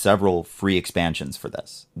released several free expansions for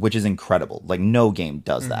this, which is incredible. Like no game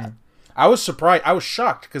does that. I was surprised. I was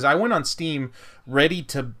shocked because I went on Steam ready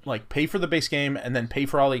to like pay for the base game and then pay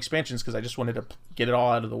for all the expansions because I just wanted to get it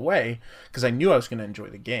all out of the way because I knew I was going to enjoy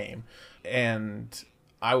the game. And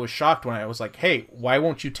I was shocked when I was like, "Hey, why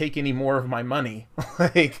won't you take any more of my money?"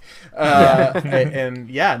 It's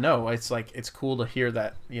like it's cool to hear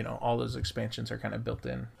that all those expansions are kind of built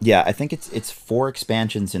in. Yeah, I think it's 4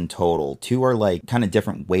 expansions in total. 2 are like kind of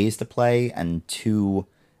different ways to play, and 2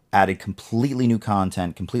 added completely new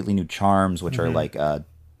content, completely new charms, which are like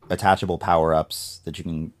attachable power-ups that you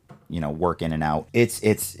can, work in and out.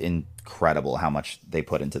 It's incredible how much they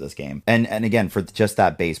put into this game. And again, for just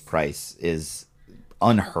that base price is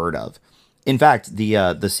unheard of. In fact,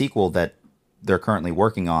 the sequel that they're currently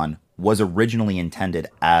working on was originally intended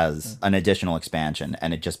as an additional expansion,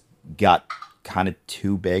 and it just got kind of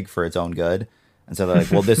too big for its own good. And so they're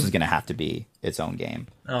like, well, this is going to have to be its own game.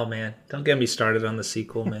 Oh man, don't get me started on the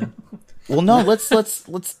sequel, man. Well, no, let's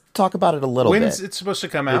talk about it a little bit. When's it supposed to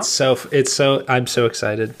come out? I'm so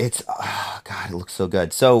excited. God, it looks so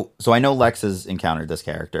good. So I know Lex has encountered this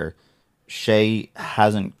character. Shay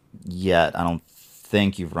hasn't yet. I don't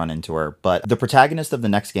think you've run into her, but the protagonist of the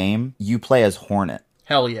next game, you play as Hornet.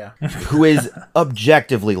 Hell yeah. Who is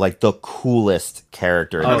objectively like the coolest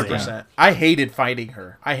character in this 100%. game. I hated fighting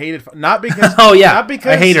her. Not because not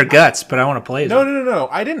because I hate her guts, but I want to play her. No.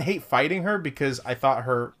 I didn't hate fighting her because I thought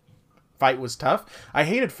her fight was tough. I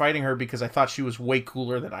hated fighting her because I thought she was way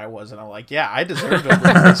cooler than I was, and I'm like, yeah, I deserve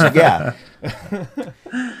it. Yeah.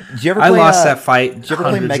 Did you ever I lost that fight. Did you ever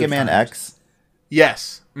play Mega Man X?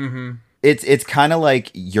 Yes. Mm-hmm. It's kind of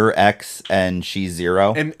like you're X and she's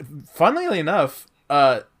Zero. And funnily enough,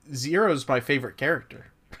 Zero's my favorite character.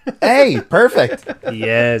 Hey, perfect.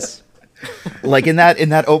 Yes. Like in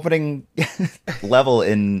that opening level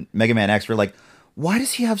in Mega Man X, we're like, why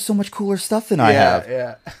does he have so much cooler stuff than I have?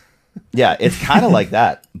 Yeah. Yeah, it's kind of like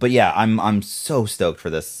that. But yeah, I'm so stoked for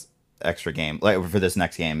this extra game, like for this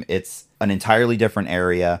next game. It's an entirely different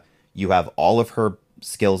area. You have all of her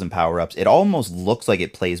skills and power-ups. It almost looks like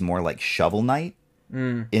it plays more like Shovel Knight.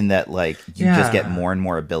 In that, like, you just get more and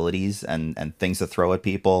more abilities and things to throw at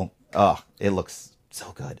people. Oh, it looks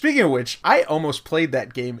so good. Speaking of which, I almost played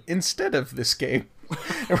that game instead of this game.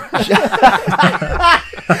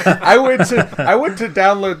 I went to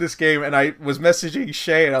download this game, and I was messaging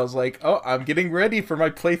Shay, and I was like, "Oh, I'm getting ready for my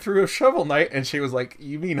playthrough of Shovel Knight," and she was like,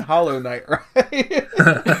 "You mean Hollow Knight,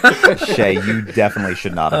 right?" Shay, you definitely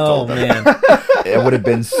should not have told them. Man. It would have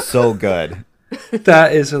been so good.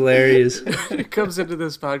 That is hilarious. It comes into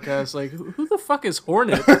this podcast like, who the fuck is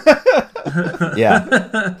Hornet?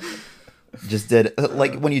 Yeah. Just did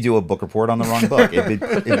like when you do a book report on the wrong book.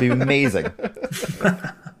 It'd be amazing.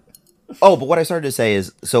 Oh, but what I started to say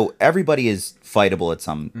is, so everybody is fightable at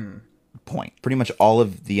some point. Pretty much all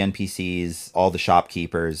of the NPCs, all the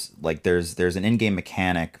shopkeepers, like there's an in-game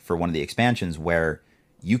mechanic for one of the expansions where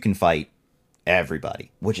you can fight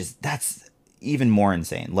everybody, that's even more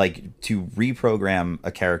insane. Like to reprogram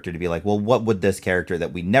a character to be like, well, what would this character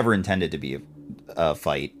that we never intended to be a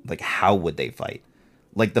fight, like how would they fight?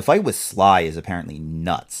 Like the fight with Sly is apparently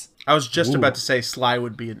nuts. I was just about to say Sly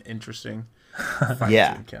would be an interesting fight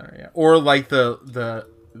Yeah. to encounter. Yeah, or like the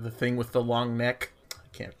thing with the long neck.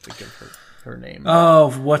 I can't think of her name.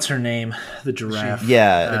 Oh, what's her name? The giraffe.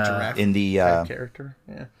 Yeah, the giraffe in the type character.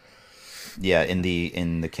 Yeah. yeah, in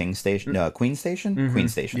the King Station, no, Queen Station, Queen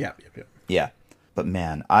Station. Yeah. Yeah. But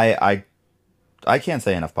man, I can't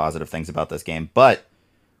say enough positive things about this game, but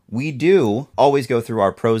we do always go through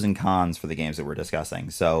our pros and cons for the games that we're discussing.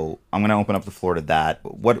 So I'm going to open up the floor to that.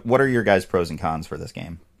 What are your guys' pros and cons for this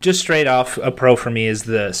game? Just straight off, a pro for me is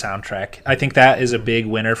the soundtrack. I think that is a big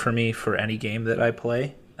winner for me for any game that I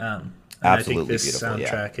play. And Absolutely I think this beautiful,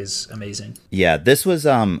 yeah. soundtrack is amazing. Yeah, this was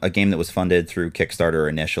a game that was funded through Kickstarter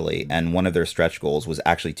initially, and one of their stretch goals was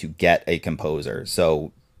actually to get a composer.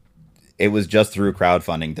 So it was just through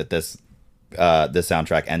crowdfunding that this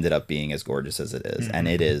soundtrack ended up being as gorgeous as it is, and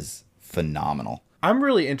it is phenomenal. I'm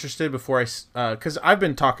really interested before because I've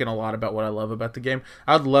been talking a lot about what I love about the game.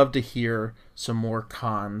 I'd love to hear some more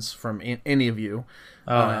cons from any of you.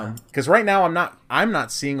 Because right now I'm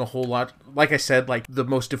not seeing a whole lot. Like I said, like the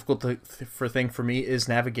most difficult thing for me is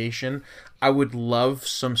navigation. I would love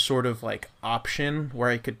some sort of like option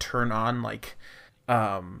where I could turn on like,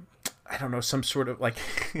 I don't know, some sort of like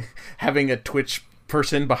having a Twitch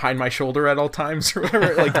person behind my shoulder at all times or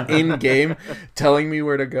whatever, like in game telling me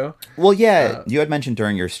where to go. Well, yeah, you had mentioned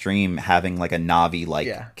during your stream having like a Navi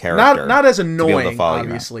character, not as annoying,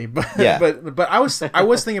 obviously, but yeah. but I was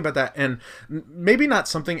thinking about that, and maybe not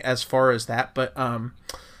something as far as that, but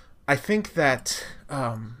I think that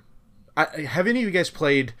have any of you guys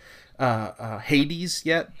played Hades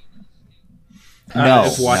yet? No,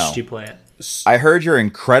 I've watched you play it. I heard you're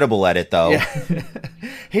incredible at it, though. Yeah.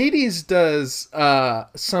 Hades does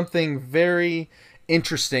something very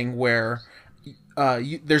interesting where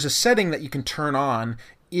there's a setting that you can turn on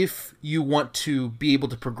if you want to be able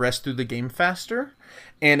to progress through the game faster.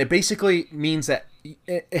 And it basically means that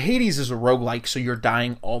Hades is a roguelike, so you're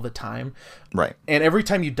dying all the time. Right. And every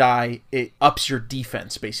time you die, it ups your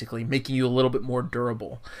defense, basically, making you a little bit more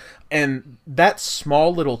durable. And that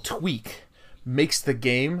small little tweak makes the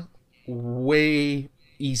game way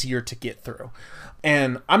easier to get through.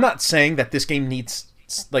 And I'm not saying that this game needs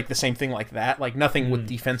like the same thing like that, like nothing with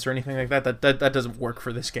defense or anything like that doesn't work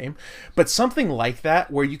for this game, but something like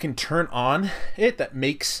that where you can turn on it that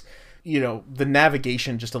makes, you know, the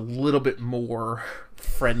navigation just a little bit more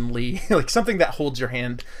friendly, like something that holds your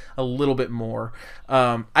hand a little bit more.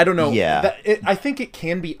 I don't know. Yeah. I think it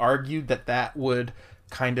can be argued that would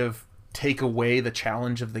kind of take away the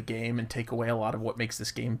challenge of the game and take away a lot of what makes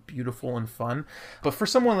this game beautiful and fun. But for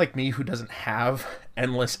someone like me who doesn't have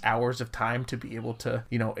endless hours of time to be able to,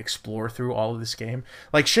 you know, explore through all of this game,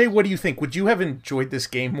 like Shay, what do you think? Would you have enjoyed this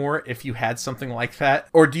game more if you had something like that?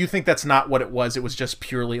 Or do you think that's not what it was? It was just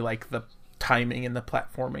purely like the timing and the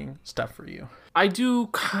platforming stuff for you? I do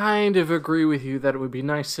kind of agree with you that it would be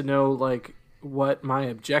nice to know like what my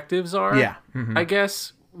objectives are. Yeah. I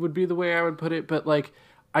guess would be the way I would put it. But like,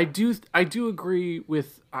 I do agree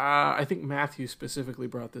with I think Matthew specifically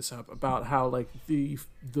brought this up about how like the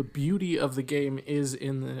beauty of the game is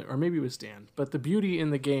in the, or maybe it was Dan, but the beauty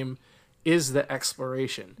in the game is the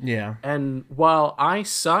exploration. Yeah. And while I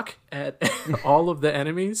suck at all of the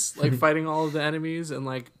enemies, like fighting all of the enemies and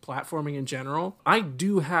like platforming in general, I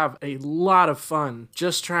do have a lot of fun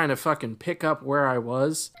just trying to fucking pick up where I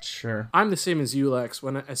was. Sure. I'm the same as you, Lex.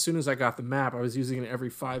 As soon as I got the map, I was using it every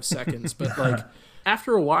 5 seconds, but like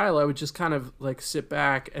after a while, I would just kind of like sit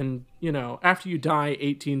back and, you know, after you die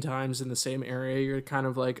 18 times in the same area, you're kind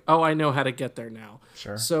of like, oh, I know how to get there now.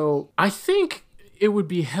 Sure. So I think it would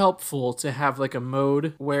be helpful to have like a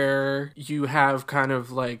mode where you have kind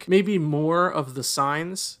of like maybe more of the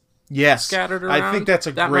signs scattered around. I think that's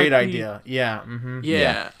a great idea. Yeah.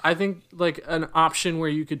 Yeah. I think like an option where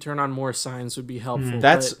you could turn on more signs would be helpful.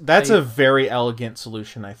 That's a very elegant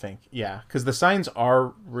solution, I think. Yeah, because the signs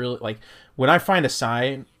are really like when I find a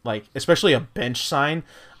sign like especially a bench sign,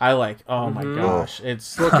 I like. Oh my gosh,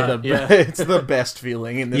 it's it's the best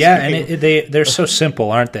feeling in this. Yeah, game. and they're so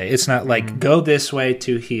simple, aren't they? It's not like go this way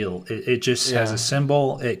to heal. It just has a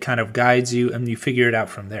symbol. It kind of guides you, and you figure it out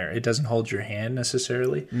from there. It doesn't hold your hand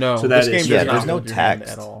necessarily. No, so that this is game there's no hold your hand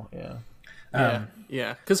text at all. Yeah.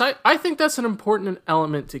 Yeah, because I think that's an important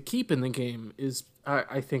element to keep in the game. Is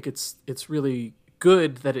I think it's really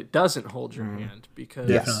good that it doesn't hold your hand because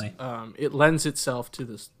Definitely. It lends itself to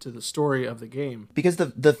the story of the game. because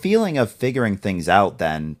the feeling of figuring things out,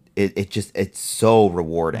 then it's so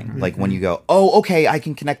rewarding. Like when you go, oh, okay, I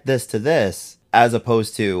can connect this to this, as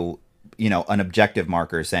opposed to, you know, an objective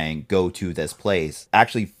marker saying go to this place.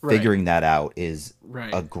 Actually figuring that out is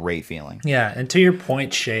a great feeling. Yeah, and to your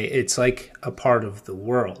point, Shay, it's like a part of the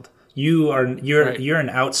world. You're an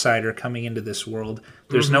outsider coming into this world.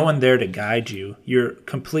 There's no one there to guide you. You're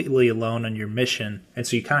completely alone on your mission, and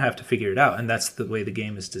so you kind of have to figure it out. And that's the way the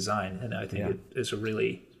game is designed. And I think it is a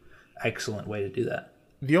really excellent way to do that.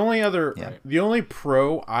 The only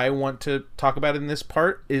pro I want to talk about in this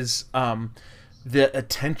part is the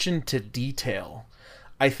attention to detail.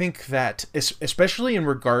 I think that especially in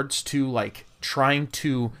regards to like trying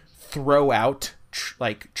to throw out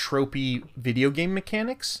like tropey video game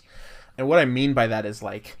mechanics. And what I mean by that is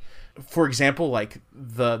like, for example, like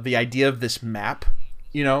the idea of this map,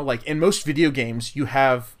 you know, like in most video games, you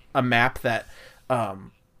have a map that,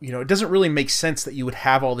 you know, it doesn't really make sense that you would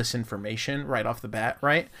have all this information right off the bat,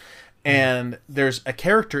 right? And there's a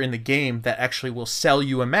character in the game that actually will sell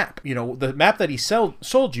you a map. You know, the map that he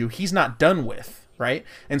sold you, he's not done with, right?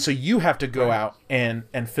 And so you have to go out and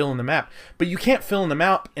fill in the map. But you can't fill in the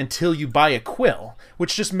map until you buy a quill,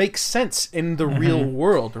 which just makes sense in the real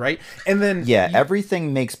world, right? And then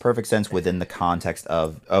everything makes perfect sense within the context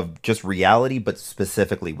of just reality, but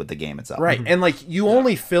specifically with the game itself. Right. And like you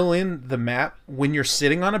only fill in the map when you're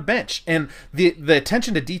sitting on a bench. And the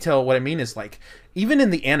attention to detail, what I mean is like, even in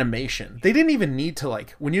the animation, they didn't even need to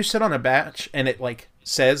like, when you sit on a bench and it like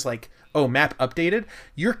says like, oh, map updated,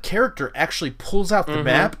 your character actually pulls out the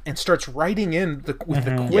map and starts writing in with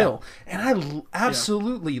the quill. And I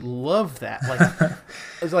absolutely love that. Like,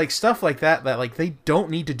 it's like stuff like that like they don't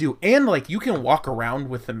need to do. And like you can walk around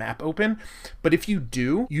with the map open, but if you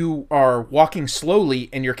do, you are walking slowly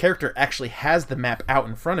and your character actually has the map out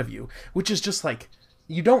in front of you, which is just like,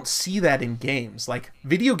 you don't see that in games. Like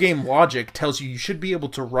video game logic tells you should be able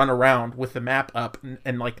to run around with the map up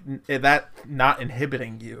and like that not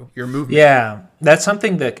inhibiting your movement. Yeah, that's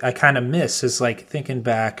something that I kind of miss is like thinking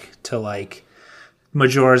back to like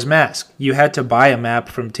Majora's Mask. You had to buy a map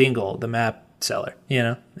from Tingle, the map seller, you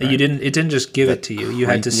know. It didn't just give it to you. You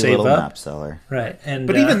had to save up. Map seller. Right. And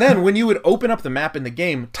but even then when you would open up the map in the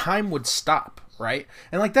game, time would stop. Right?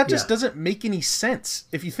 And like that just doesn't make any sense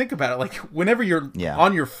if you think about it. Like whenever you're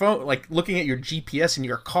on your phone, like looking at your GPS in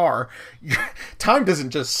your car, time doesn't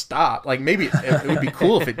just stop. Like maybe it would be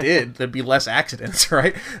cool if it did. There'd be less accidents,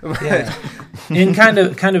 right? But, in kind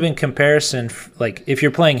of in comparison, like if you're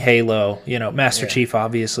playing Halo, you know, Master Chief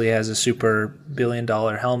obviously has a super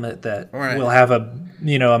billion-dollar helmet that will have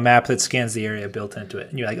a map that scans the area built into it,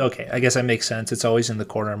 and you're like, okay, I guess that makes sense. It's always in the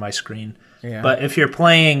corner of my screen. Yeah. But if you're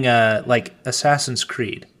playing like Assassin's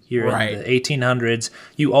Creed, you're in the 1800s,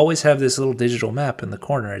 you always have this little digital map in the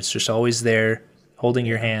corner. It's just always there, holding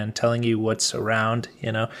your hand, telling you what's around,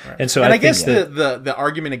 you know. Right. And so I guess the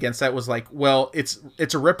argument against that was like, well, it's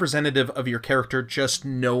a representative of your character just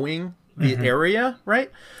knowing the area,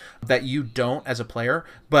 right? That you don't as a player,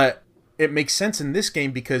 but it makes sense in this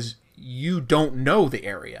game because you don't know the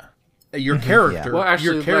area. Your character. Yeah. Well,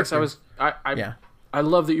 actually, your character, Lex, I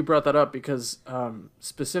love that you brought that up because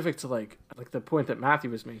specific to like the point that Matthew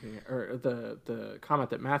was making, or the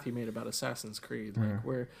comment that Matthew made about Assassin's Creed, like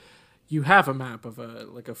where you have a map of a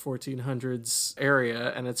 1400s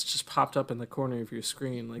area and it's just popped up in the corner of your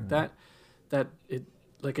screen, like that it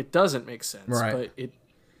like it doesn't make sense, but it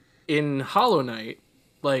in Hollow Knight,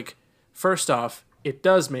 like first off, it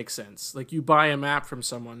does make sense. Like you buy a map from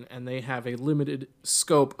someone and they have a limited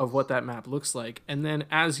scope of what that map looks like. And then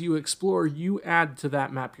as you explore, you add to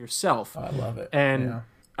that map yourself. I love it. And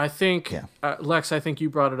I think, Lex, I think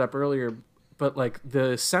you brought it up earlier, but like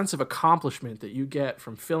the sense of accomplishment that you get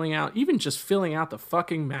from filling out the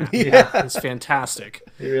fucking map is fantastic.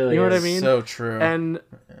 It really you know is. what I mean? So true.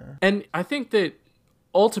 And I think that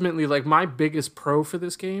ultimately, like my biggest pro for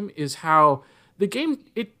this game is how the game,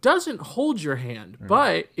 it doesn't hold your hand,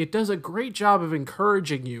 but it does a great job of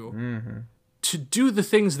encouraging you to do the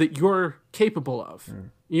things that you're capable of.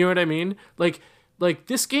 You know what I mean? Like like,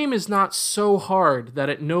 this game is not so hard that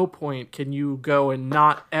at no point can you go and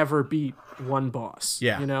not ever beat one boss.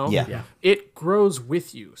 Yeah. You know? Yeah. It grows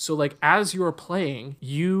with you. So, like, as you're playing,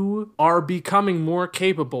 you are becoming more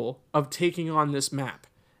capable of taking on this map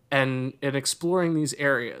and exploring these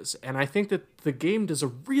areas. And I think that the game does a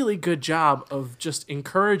really good job of just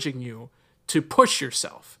encouraging you to push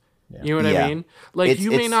yourself. You know what I mean? Like,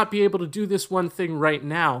 you may not be able to do this one thing right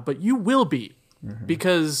now, but you will be.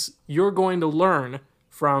 Because you're going to learn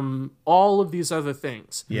from all of these other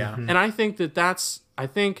things. Yeah. And I think I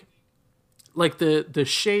think like the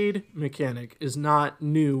shade mechanic is not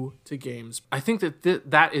new to games. I think that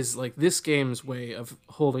that is like this game's way of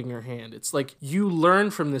holding your hand. It's like you learn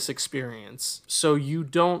from this experience, so you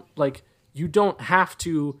don't have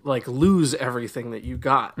to like lose everything that you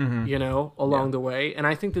got, you know, along the way. And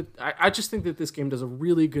I think that I just think that this game does a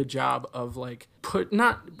really good job of like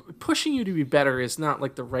not pushing you to be better is not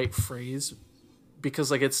like the right phrase,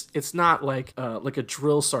 because like it's not like a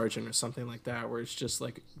drill sergeant or something like that where it's just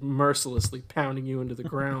like mercilessly pounding you into the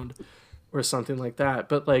ground or something like that.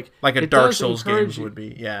 But like a Dark Souls game would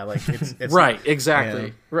be. Yeah, like it's right, exactly.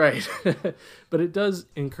 Yeah. Right. But it does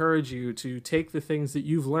encourage you to take the things that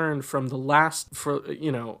you've learned from the last,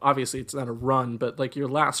 obviously it's not a run, but like your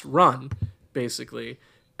last run, basically,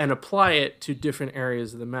 and apply it to different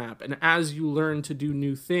areas of the map. And as you learn to do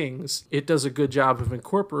new things, it does a good job of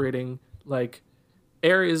incorporating like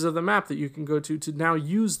areas of the map that you can go to now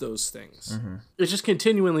use those things. It just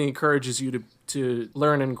continually encourages you to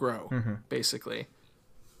learn and grow, basically.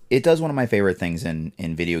 It does one of my favorite things in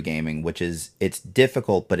video gaming, which is it's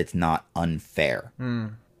difficult, but it's not unfair.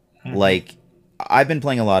 Like, I've been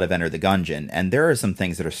playing a lot of Enter the Gungeon, and there are some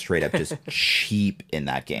things that are straight up just cheap in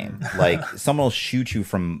that game. Like, someone will shoot you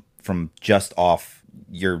from just off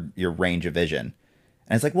your range of vision.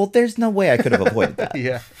 And it's like, well, there's no way I could have avoided that.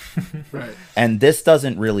 Yeah. Right. And this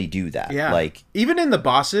doesn't really do that. Yeah. Like, even in the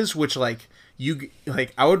bosses, which like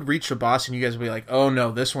I would reach a boss and you guys would be like, oh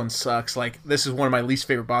no, this one sucks. Like, this is one of my least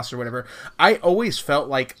favorite bosses or whatever. I always felt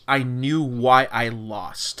like I knew why I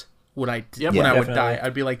lost when I would die.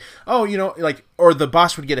 I'd be like, oh, like, or the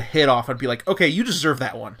boss would get a hit off. I'd be like, okay, you deserve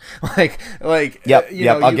that one. like, I'll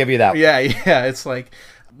give you that one. Yeah. It's like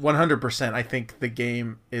 100%. I think the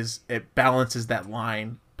game it balances that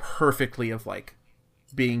line perfectly of like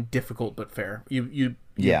being difficult but fair. You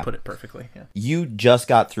put it perfectly. Yeah. You just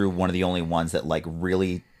got through one of the only ones that like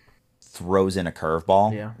really throws in a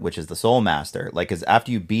curveball, which is the Soul Master. Like, because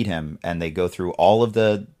after you beat him and they go through all of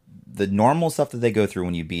the normal stuff that they go through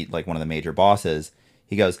when you beat like one of the major bosses,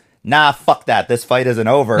 he goes, nah, fuck that, this fight isn't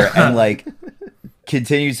over, and like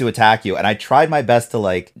continues to attack you. And I tried my best to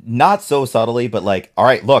like, not so subtly, but like, all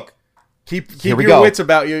right, look, keep your wits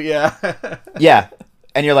about you. Yeah.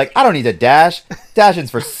 And you're like, I don't need to dash.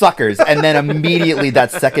 Dashing's for suckers. And then immediately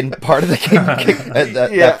that second part of the game,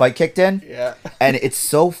 that fight kicked in. Yeah. And it's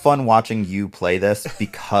so fun watching you play this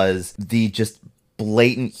because the just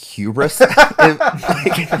blatant hubris. You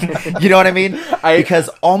know what I mean? Because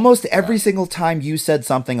almost every single time you said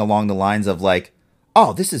something along the lines of like,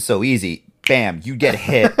 oh, this is so easy. Bam, you get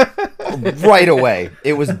hit right away.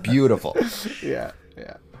 It was beautiful. Yeah.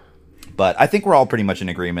 But I think we're all pretty much in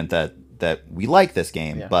agreement that we like this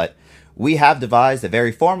game, but we have devised a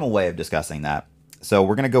very formal way of discussing that. So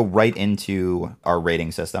we're going to go right into our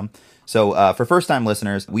rating system. So for first-time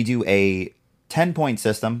listeners, we do a 10-point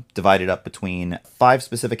system divided up between 5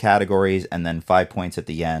 specific categories and then 5 points at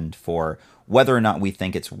the end for whether or not we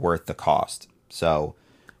think it's worth the cost. So,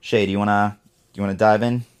 Shay, do you want to dive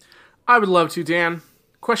in? I would love to, Dan.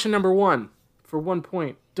 Question number 1 for 1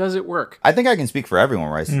 point. Does it work? I think I can speak for everyone,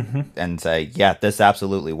 Rice, and say, yeah, this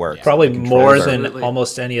absolutely works. Probably more than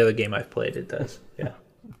almost any other game I've played. It does. Yeah.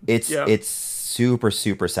 It's super,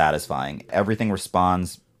 super satisfying. Everything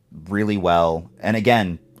responds really well. And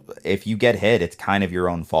again, if you get hit, it's kind of your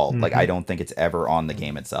own fault. Like, I don't think it's ever on the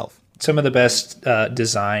game itself. Some of the best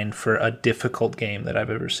design for a difficult game that I've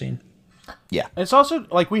ever seen. Yeah. It's also,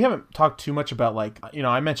 like, we haven't talked too much about, like,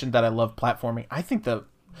 I mentioned that I love platforming. I think the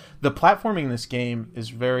platforming in this game is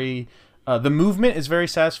very... the movement is very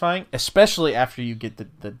satisfying, especially after you get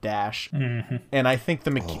the dash. And I think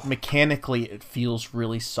mechanically it feels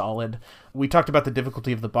really solid. We talked about the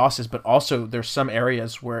difficulty of the bosses, but also there's some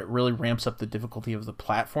areas where it really ramps up the difficulty of the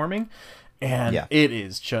platforming. And it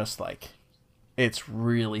is just like... It's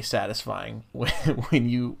really satisfying when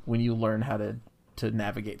you learn how to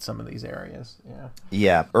navigate some of these areas.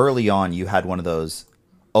 Yeah. Early on, you had one of those...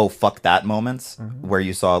 oh, fuck that moments where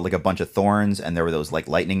you saw like a bunch of thorns and there were those like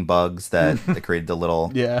lightning bugs that created the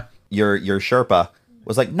little... Yeah. Your Sherpa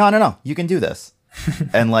was like, no, you can do this.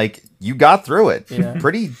 And like you got through it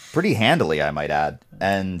pretty handily, I might add.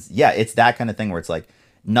 And yeah, it's that kind of thing where it's like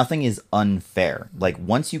nothing is unfair. Like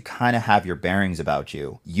once you kind of have your bearings about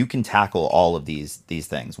you, you can tackle all of these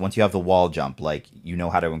things. Once you have the wall jump, like you know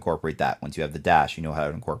how to incorporate that. Once you have the dash, you know how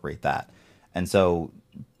to incorporate that. And so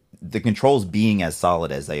the controls being as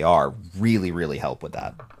solid as they are really, really help with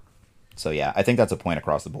that. So yeah, I think that's a point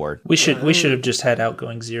across the board. We should have just had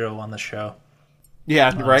Outgoing Zero on the show.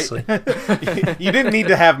 Yeah, honestly. Right. You didn't need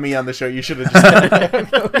to have me on the show. You should have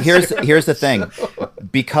just. Here's the thing,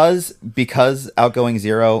 because Outgoing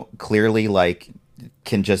Zero clearly like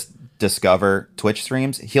can just discover Twitch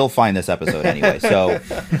streams. He'll find this episode anyway. So.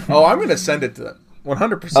 Oh, I'm gonna send it to them.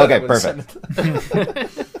 100%. Okay,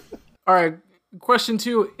 perfect. All right. Question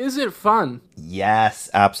 2: is it fun? Yes,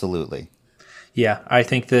 absolutely. Yeah, I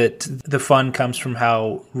think that the fun comes from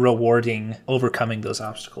how rewarding overcoming those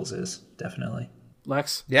obstacles is. Definitely.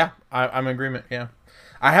 Lex? Yeah, I'm in agreement. Yeah,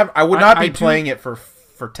 I would not be playing it for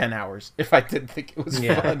 10 hours if I didn't think it was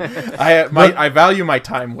fun. I value my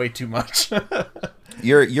time way too much.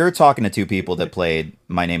 You're talking to two people that played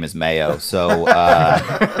My Name is Mayo, so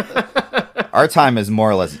our time is more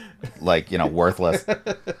or less like worthless.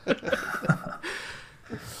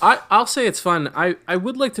 I'll say it's fun. I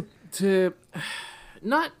would like to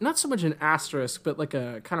not so much an asterisk, but like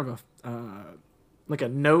a kind of a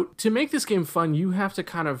note. To make this game fun, you have to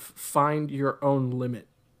kind of find your own limit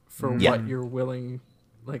for what you're willing,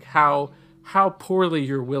 like how poorly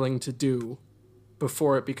you're willing to do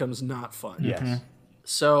before it becomes not fun. Yes. Mm-hmm.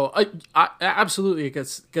 So I absolutely it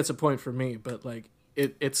gets a point for me, but like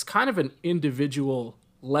it's kind of an individual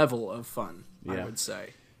level of fun, I would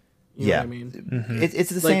say. You know what I mean? Mm-hmm. It's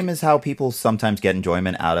the same as how people sometimes get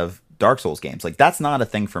enjoyment out of Dark Souls games. Like that's not a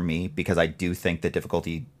thing for me because I do think that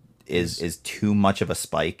difficulty is too much of a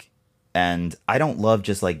spike, and I don't love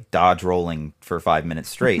just like dodge rolling for 5 minutes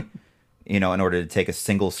straight. In order to take a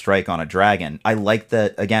single strike on a dragon. I like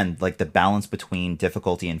that, again, like the balance between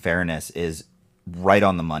difficulty and fairness is right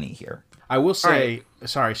on the money here. I will say,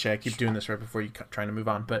 sorry, Shay, I keep doing this right before you trying to move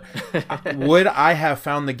on, but would I have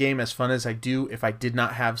found the game as fun as I do if I did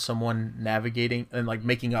not have someone navigating and like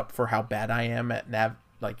making up for how bad I am at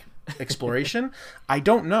exploration? I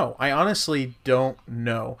don't know. I honestly don't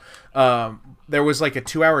know. There was like a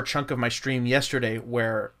 2-hour chunk of my stream yesterday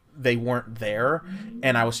where they weren't there,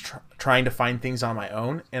 and I was trying to find things on my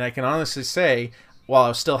own, and I can honestly say, while I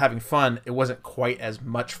was still having fun, it wasn't quite as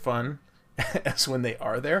much fun as when they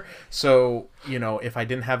are there. So, if I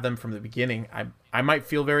didn't have them from the beginning, I might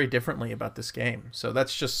feel very differently about this game. So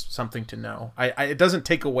that's just something to know. It doesn't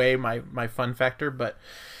take away my fun factor, but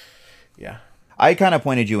yeah. I kind of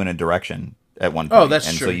pointed you in a direction at one point. Oh, that's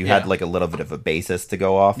true. And so you had like a little bit of a basis to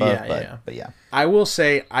go off of. But yeah. I will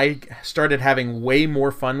say I started having way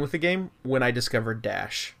more fun with the game when I discovered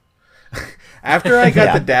dash. After I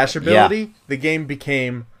got the dash ability, the game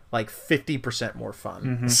became like 50% more fun.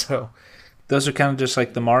 Mm-hmm. So those are kind of just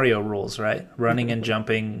like the Mario rules, right? Running and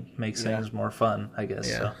jumping makes things more fun, I guess.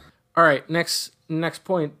 Yeah. So. All right, next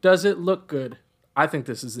point. Does it look good? I think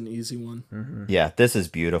this is an easy one. Mm-hmm. Yeah, this is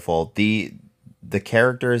beautiful. The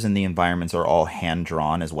characters and the environments are all hand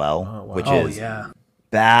drawn as well, which is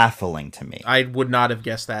baffling to me. I would not have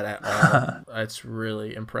guessed that at all. It's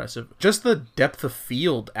really impressive. Just the depth of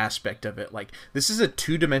field aspect of it. Like, this is a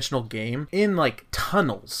 2-dimensional game in like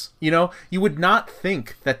tunnels. You would not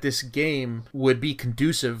think that this game would be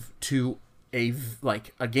conducive to a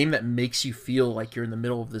game that makes you feel like you're in the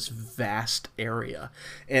middle of this vast area,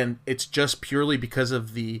 and it's just purely because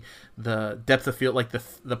of the depth of field, like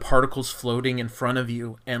the particles floating in front of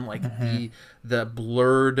you, and like the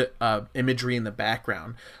blurred imagery in the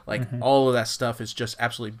background, like all of that stuff is just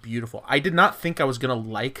absolutely beautiful. I did not think I was gonna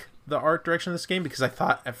like the art direction of this game because I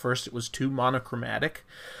thought at first it was too monochromatic.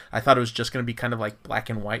 I thought it was just going to be kind of like black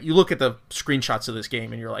and white. You look at the screenshots of this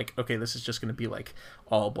game and you're like, okay, this is just going to be like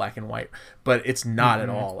all black and white, but it's not at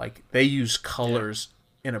all. Like they use colors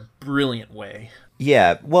in a brilliant way.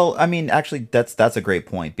 Yeah. Well, I mean, actually that's a great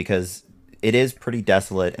point because it is pretty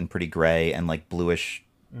desolate and pretty gray and like bluish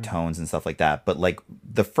tones and stuff like that. But like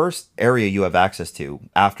the first area you have access to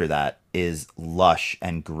after that is lush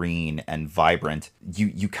and green and vibrant.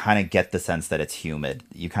 You kind of get the sense that it's humid.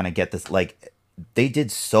 You kind of get this, like, they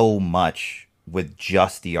did so much with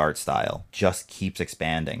just the art style, just keeps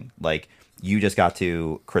expanding. Like, you just got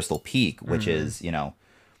to Crystal Peak, which is,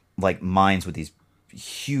 like mines with these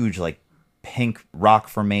huge, like, pink rock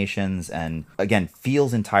formations, and again,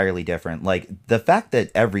 feels entirely different. Like, the fact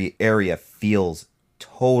that every area feels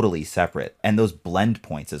totally separate, and those blend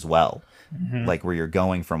points as well. Like where you're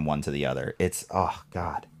going from one to the other. It's, oh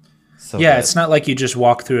God. So yeah, good. it's not like you just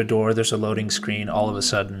walk through a door, there's a loading screen, all of a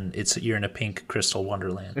sudden you're in a pink crystal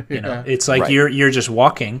wonderland. You know, it's like Right. you're just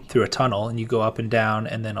walking through a tunnel and you go up and down,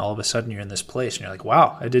 and then all of a sudden you're in this place, and you're like,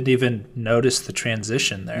 wow, I didn't even notice the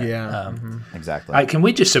transition there. Yeah. Exactly. Can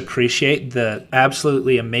we just appreciate the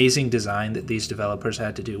absolutely amazing design that these developers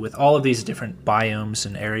had to do with all of these different biomes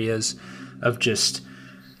and areas of just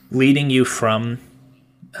leading you from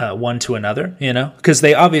one to another, you know? Because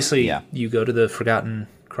they obviously, Yeah. you go to the Forgotten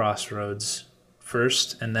Crossroads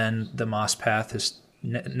first, and then the Moss Path is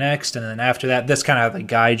next, and then after that, that's kind of how they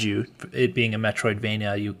guide you. It being a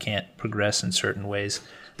Metroidvania, you can't progress in certain ways.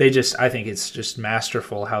 I think it's just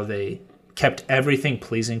masterful how they kept everything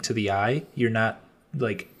pleasing to the eye. You're not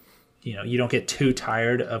like, you don't get too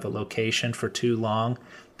tired of a location for too long.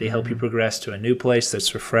 They help you progress to a new place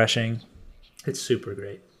that's refreshing. It's super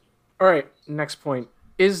great. All right, next point.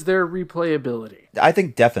 Is there replayability? I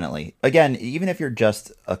think definitely. Again, even if you're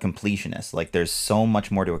just a completionist, like there's so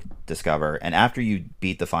much more to discover. And after you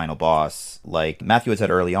beat the final boss, like Matthew had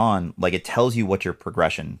said early on, like it tells you what your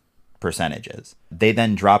progression percentage is. They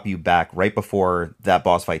then drop you back right before that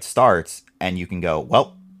boss fight starts, and you can go,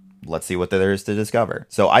 well, let's see what there is to discover.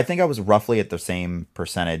 So I think I was roughly at the same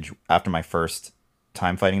percentage after my first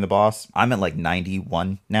time fighting the boss. I'm at like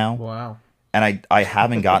 91 now. Wow. And I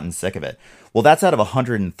haven't gotten sick of it. Well, that's out of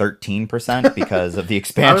 113% because of the I was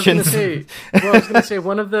expansions. gonna say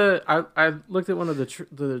one of the. I looked at one of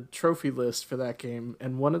the trophy list for that game,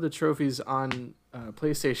 and one of the trophies on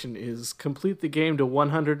PlayStation is complete the game to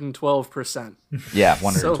 112%. Yeah,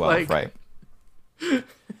 112, So, like, right.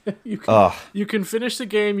 You can finish the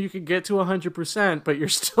game, you can get to 100%, but you're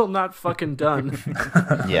still not fucking done.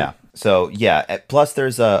 Yeah. So, yeah. Plus,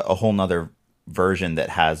 there's a whole nother version that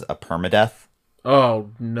has a permadeath Oh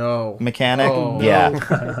no. mechanic. Oh, no.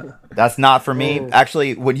 Yeah. That's not for me.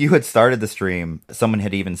 Actually, when you had started the stream, someone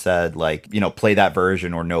had even said, like, play that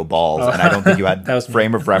version or no balls. And I don't think you had That was me.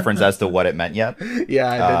 frame of reference as to what it meant yet. Yeah,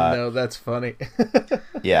 I didn't know. That's funny.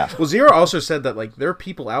 Yeah. Well, Zero also said that like there are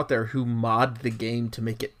people out there who mod the game to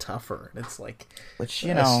make it tougher. And it's like, Which,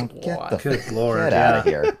 That's get wild. the Good Lord, get yeah. out of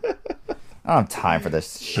here. I don't have time for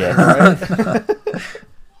this shit.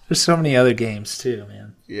 There's so many other games too,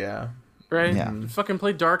 man. yeah. Right? Yeah. Fucking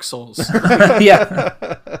play Dark Souls. Yeah.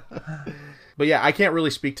 But yeah, I can't really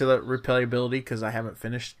speak to the replayability because I haven't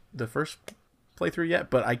finished the first playthrough yet,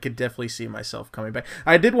 but I could definitely see myself coming back.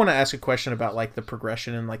 I did want to ask a question about like the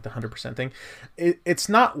progression and like the 100% thing. It's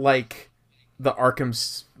not like the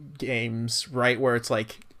Arkham's games, right? Where it's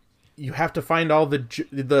like you have to find all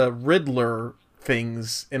the Riddler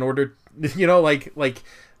things in order, like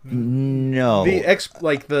No.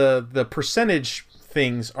 the percentage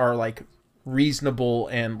things are like reasonable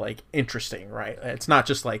and like interesting, right? It's not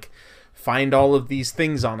just like find all of these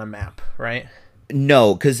things on a map, right?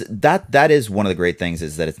 No, because that is one of the great things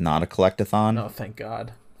is that it's not a collectathon. Oh, thank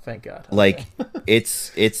God. Like it's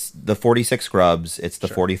the 46 scrubs, it's the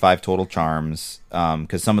 45 total charms,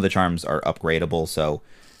 because some of the charms are upgradable, so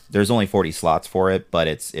there's only 40 slots for it, but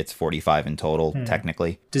it's 45 in total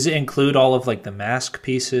technically. Does it include all of like the mask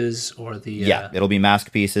pieces or the? Yeah, it'll be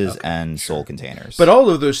mask pieces and soul containers. But all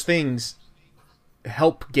of those things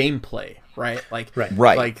help gameplay, right? Like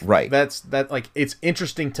Right. That's like it's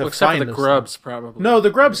interesting to Except find for the those grubs, probably. things. No, the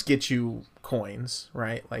grubs get you coins,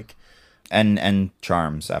 right? Like and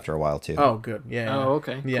charms after a while too. oh, good, yeah. Oh,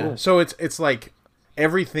 okay, yeah. cool. So it's like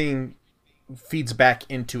everything feeds back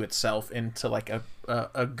into itself into like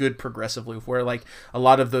a good progressive loop where like a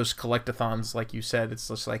lot of those collectathons, like you said, it's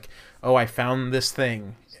just like, oh, I found this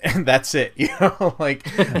thing and that's it, like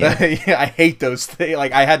I hate those things.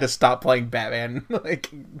 Like I had to stop playing Batman like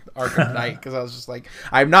Arkham Knight because I was just like,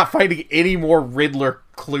 I'm not finding any more Riddler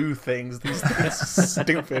clue things. These things are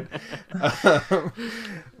stupid.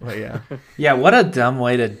 But Yeah, what a dumb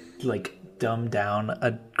way to like dumb down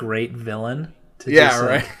a great villain to Yeah, just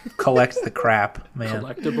right. like, collect the crap, man.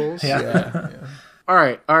 Collectibles. Yeah. All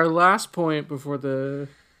right, our last point before the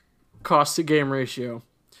cost to game ratio.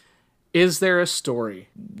 Is there a story?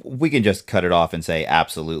 We can just cut it off and say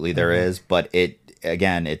absolutely there is, but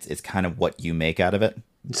it's kind of what you make out of it.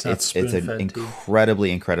 It's not It's an spoon-fed too.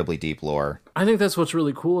 incredibly deep lore. I think that's what's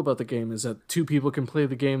really cool about the game is that two people can play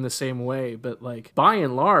the game the same way, but like by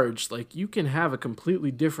and large, like you can have a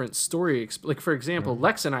completely different story. Like for example,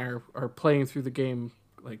 Lex and I are playing through the game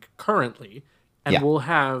like currently, and Yeah. we'll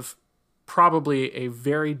have probably a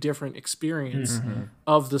very different experience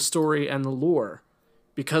of the story and the lore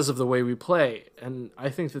because of the way we play. And I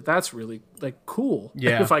think that that's really like cool.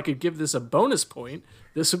 Yeah. If I could give this a bonus point,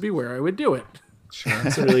 this would be where I would do it.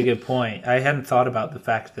 That's a really good point. I hadn't thought about the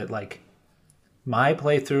fact that like my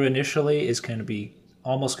playthrough initially is going to be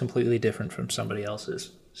almost completely different from somebody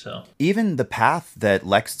else's. So even the path that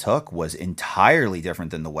Lex took was entirely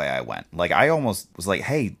different than the way I went. Like, I almost was like,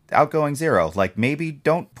 hey, Outgoing Zero, like, maybe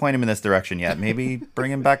don't point him in this direction yet. Maybe bring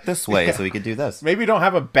him back this way so he could do this. Maybe don't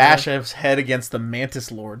have a bash his head against the Mantis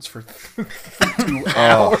Lords for 2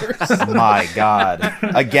 hours. Oh, my God.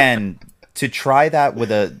 Again, to try that with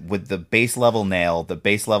the base level nail, the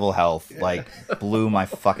base level health, like, blew my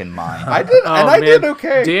fucking mind. I did, I did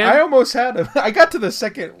okay. Dan? I almost had him. I got to the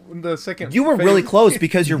second. You were really close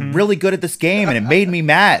because you're really good at this game, and it made me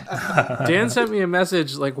mad. Dan sent me a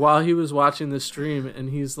message like while he was watching the stream, and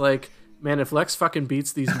he's like, man, if Lex fucking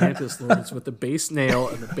beats these Mantis Lords with the base nail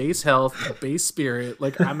and the base health and the base spirit,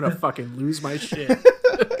 like, I'm gonna fucking lose my shit.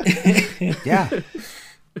 Yeah.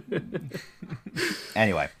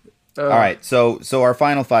 Anyway. All right, so our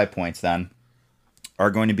final 5 points then are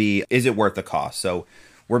going to be, is it worth the cost? So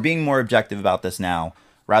we're being more objective about this now,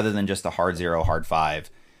 rather than just a hard 0, hard 5.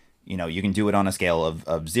 You know, you can do it on a scale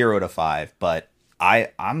of 0 to 5, but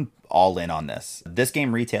I'm all in on this. This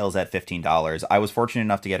game retails at $15. I was fortunate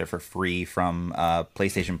enough to get it for free from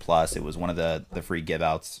PlayStation Plus. It was one of the free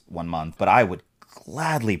give-outs 1 month, but I would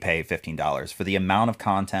gladly pay $15 for the amount of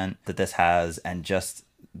content that this has and just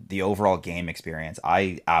the overall game experience.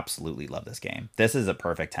 I absolutely love this game. This is a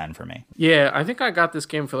perfect 10 for me. Yeah, I think I got this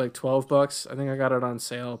game for like $12. I think I got it on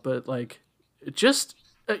sale, but like, just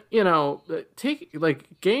take like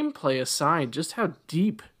gameplay aside, just how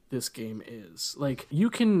deep this game is. Like, you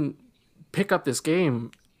can pick up this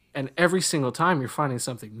game, and every single time you're finding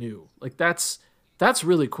something new. Like, that's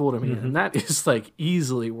really cool to me, and that is like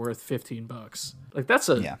easily worth $15. Like, that's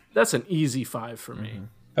an easy 5 for me.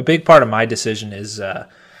 a big part of my decision is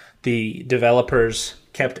the developers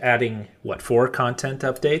kept adding 4 content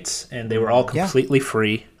updates, and they were all completely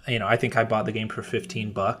free. You know, I think I bought the game for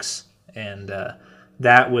 $15, and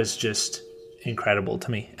that was just incredible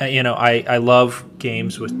to me. I love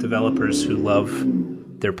games with developers who love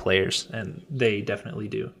their players, and they definitely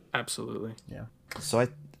do. Absolutely. Yeah. So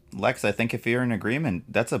Lex, I think if you're in agreement,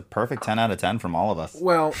 that's a perfect 10 out of 10 from all of us.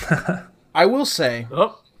 Well, I will say.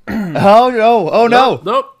 Oh. Oh no! Oh no!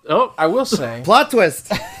 Nope. Oh. I will say. Plot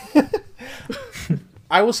twist.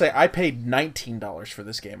 I will say I paid $19 for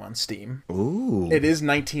this game on Steam. Ooh. It is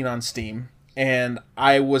 $19 on Steam, and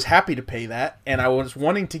I was happy to pay that, and I was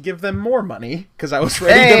wanting to give them more money because I was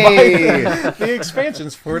ready to buy the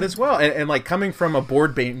expansions for it as well. And like, coming from a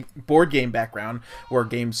board game background where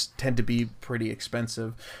games tend to be pretty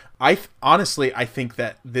expensive, I think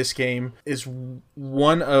that this game is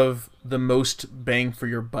one of the most bang for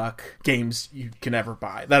your buck games you can ever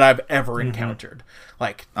buy that I've ever encountered.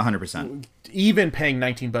 Like 100%. Even paying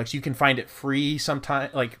 $19, you can find it free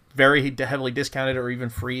sometime, like very heavily discounted, or even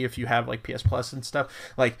free if you have like PS Plus and stuff.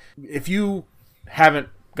 Like, if you haven't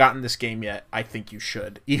gotten this game yet, I think you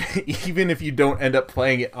should. Even if you don't end up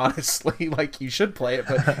playing it, honestly, like, you should play it.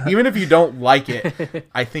 But even if you don't like it,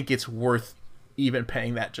 I think it's worth even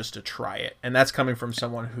paying that just to try it. And that's coming from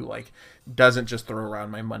someone who like doesn't just throw around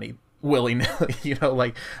my money willy-nilly.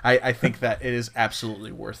 Like, I think that it is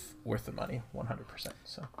absolutely worth the money, 100%.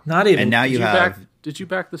 So not even. And now Did you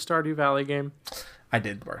back the Stardew Valley game? I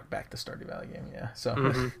did back the Stardew Valley game, yeah. So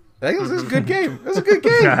that was a good game. It was a good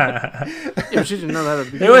game. Yeah, but you didn't know that at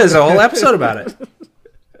the beginning. There was a whole episode about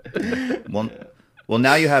it. Well,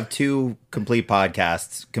 now you have 2 complete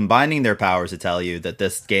podcasts combining their powers to tell you that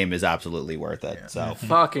this game is absolutely worth it. So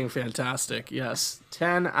fucking fantastic. Yes.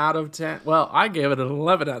 10 out of 10. Well, I gave it an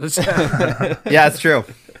 11 out of 10. Yeah, it's true.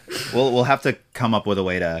 We'll have to come up with a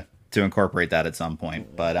way to incorporate that at some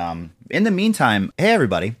point. But in the meantime, hey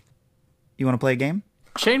everybody, you want to play a game?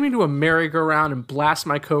 Chain me to a merry-go-round and blast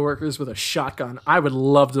my coworkers with a shotgun. I would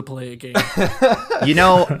love to play a game. You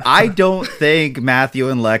know, I don't think Matthew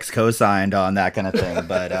and Lex co-signed on that kind of thing,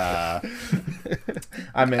 but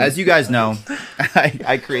as you guys know,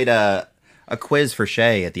 I create a quiz for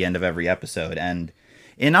Shay at the end of every episode, and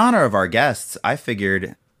in honor of our guests, I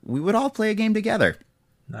figured we would all play a game together.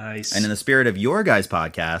 Nice. And in the spirit of your guys'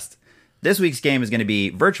 podcast, this week's game is going to be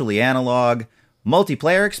Virtually Analog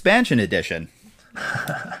Multiplayer Expansion Edition.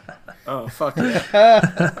 Oh, fuck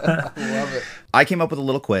yeah. Love it. I came up with a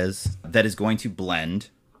little quiz that is going to blend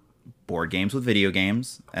board games with video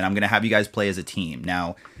games, and I'm going to have you guys play as a team.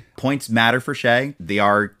 Now, points matter for Shay. They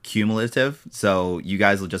are cumulative, so you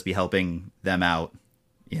guys will just be helping them out,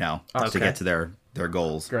 to get to their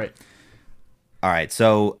goals. Great. All right,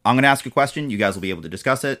 so I'm going to ask a question. You guys will be able to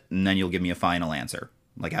discuss it, and then you'll give me a final answer,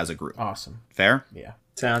 like as a group. Awesome. Fair? Yeah.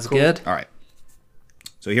 Sounds good. All right.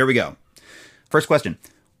 So here we go. First question.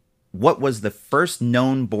 What was the first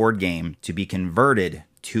known board game to be converted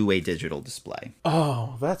to a digital display?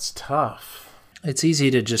 Oh, that's tough. It's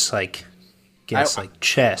easy to just like guess like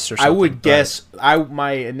chess or something. I would guess.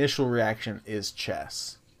 My initial reaction is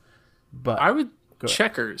chess, but I would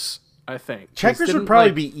checkers. I think checkers would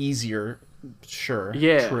probably be easier. Sure.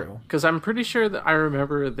 Yeah. True. Because I'm pretty sure that I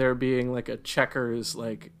remember there being like a checkers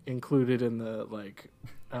like included in the like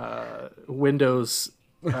Windows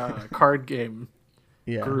card game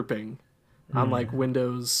grouping on like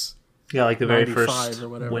Windows. Yeah, like the very first or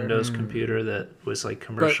whatever. Windows computer that was like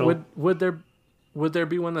commercial. But would there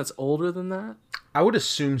be one that's older than that? I would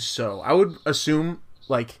assume so. I would assume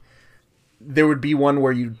like there would be one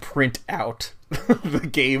where you'd print out the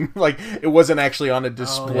game, like it wasn't actually on a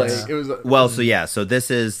display. It was so this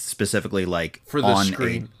is specifically like for the on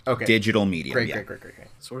screen. A digital medium. Great.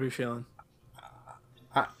 So what are you feeling?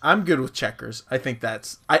 I'm good with checkers. I think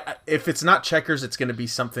that's if it's not checkers, it's going to be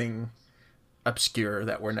something obscure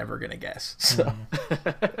that we're never going to guess. So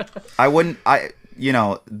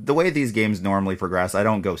the way these games normally progress, I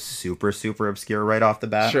don't go super obscure right off the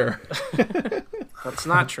bat. Sure. That's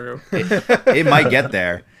not true. It might get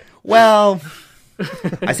there. Well,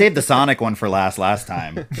 I saved the Sonic one for last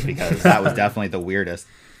time because that was definitely the weirdest.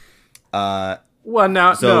 The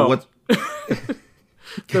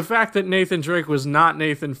fact that Nathan Drake was not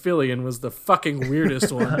Nathan Fillion was the fucking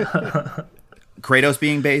weirdest one. Kratos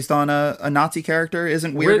being based on a Nazi character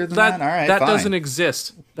isn't weirder than that? All right, that fine. doesn't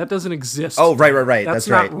exist. That doesn't exist. Oh, right. That's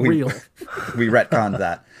right. not real. We retconned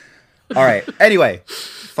that. All right. Anyway,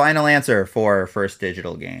 final answer for first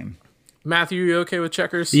digital game. Matthew, you okay with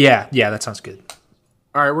checkers? Yeah, that sounds good.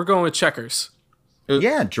 All right, we're going with checkers.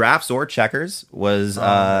 Yeah, Drafts or Checkers was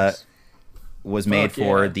made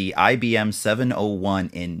for the IBM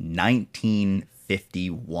 701 in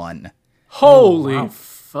 1951. Holy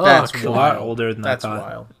fuck. That's A lot older than That's I thought.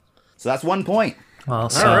 wild. So that's 1 point.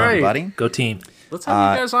 Well, All right. buddy. Go team. Let's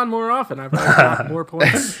have you guys on more often. I've got more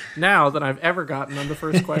points now than I've ever gotten on the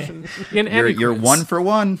first question in any You're quiz. 1 for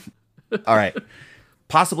 1. All right.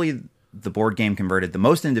 Possibly the board game converted the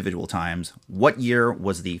most individual times. What year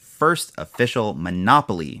was the first official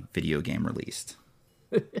Monopoly video game released?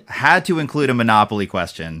 Had to include a Monopoly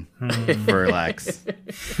question for Lex.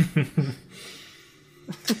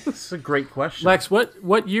 That's a great question. Lex,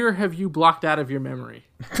 what year have you blocked out of your memory?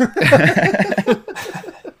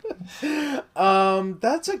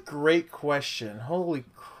 That's a great question. Holy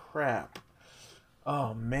crap.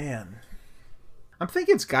 Oh man. I'm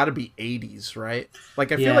thinking it's got to be 80s, right?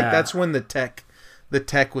 Like I feel like that's when the tech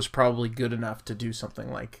was probably good enough to do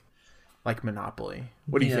something like Monopoly.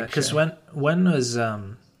 What do you think? Because Shay? when was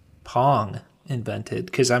Pong invented?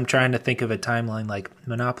 Because I'm trying to think of a timeline. Like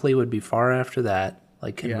Monopoly would be far after that,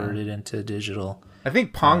 like converted into digital. I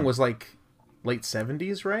think Pong was like late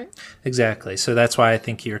 70s, right? Exactly. So that's why I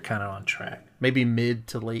think you're kind of on track. Maybe mid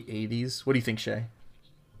to late 80s. What do you think, Shay?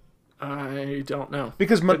 I don't know.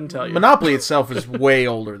 Because Monopoly itself is way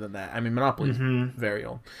older than that. I mean, Monopoly's very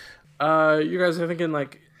old. You guys are thinking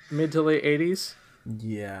like mid to late 80s?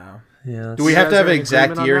 Yeah. Yeah. Do we have to have an in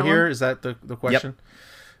exact agreement on year that here? one? Is that the question?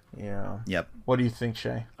 Yeah. Yep. What do you think,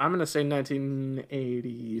 Shay? I'm going to say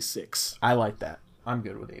 1986. I like that. I'm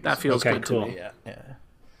good with 80s. That feels Okay, good cool. to me. Yeah.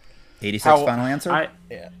 86 How- final answer?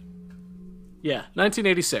 Yeah. Yeah,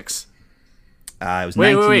 1986. It was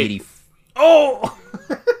Wait. 1980. Oh!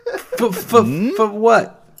 For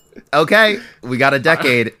what? Okay, we got a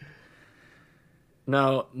decade.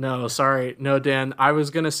 No, sorry. No, Dan, I was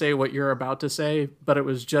going to say what you're about to say, but it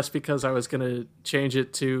was just because I was going to change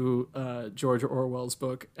it to George Orwell's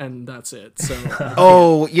book, and that's it. So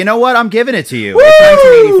Oh, you know what? I'm giving it to you.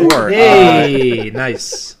 It's 1984. Hey,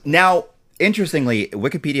 nice. Now, interestingly,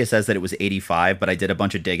 Wikipedia says that it was 85, but I did a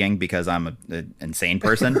bunch of digging because I'm an insane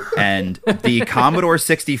person. And the Commodore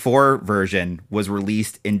 64 version was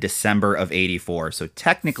released in December of 84. So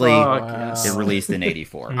technically, yes. it released in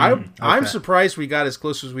 84. I'm surprised we got as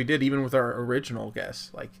close as we did, even with our original guess.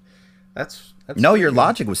 Like, that's No, your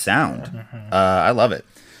logic was sound. I love it.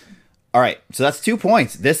 All right, so that's 2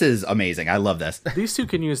 points. This is amazing. I love this. these two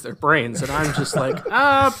can use their brains, and I'm just like,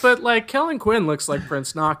 but like Kellen Quinn looks like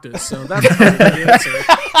Prince Noctis, so that's probably the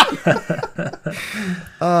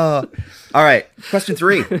answer. All right, question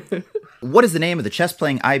 3. What is the name of the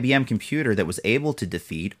chess-playing IBM computer that was able to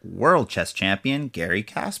defeat world chess champion Garry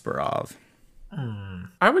Kasparov?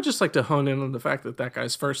 I would just like to hone in on the fact that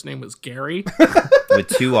guy's first name was Gary. With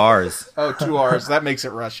 2 R's. Oh, 2 R's. That makes it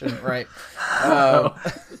Russian, right?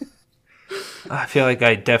 I feel like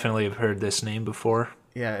I definitely have heard this name before.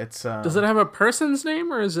 Yeah, it's. Does it have a person's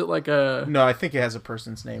name, or is it like a... No, I think it has a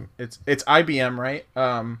person's name. It's IBM, right?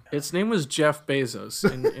 Its name was Jeff Bezos,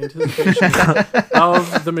 in anticipation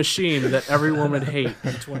of the machine that everyone would hate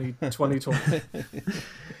in 2020.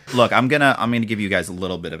 Look, I'm gonna give you guys a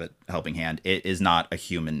little bit of a helping hand. It is not a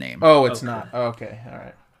human name. Oh, it's not. Okay, all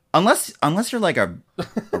right. Unless you're like a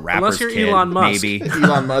rapper's Unless you're kid, Elon Musk. maybe.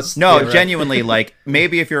 Elon Musk. No, yeah, right. genuinely, like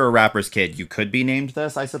maybe if you're a rapper's kid, you could be named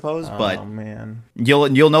this, I suppose. But Oh man.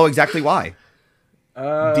 you'll know exactly why.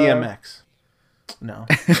 DMX. No.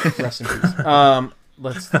 Rest in peace.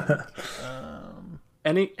 Let's think.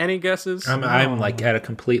 Any guesses? I'm like at a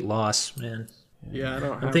complete loss, man. Yeah, I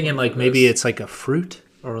don't. I'm thinking like maybe it's like a fruit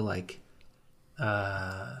or like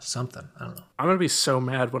something. I don't know. I'm gonna be so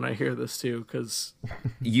mad when I hear this too, because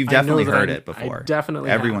You've definitely that heard I- it before. I definitely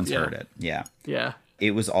have, Everyone's yeah. heard it. Yeah. yeah.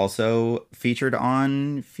 It was also featured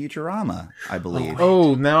on Futurama, I believe.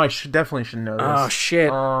 Oh, now I definitely should know this. Oh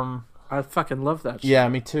shit! I fucking love that. Shit. Yeah,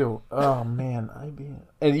 me too. Oh man, IBM.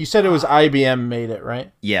 And you said it was IBM made it,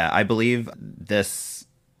 right? Yeah, I believe this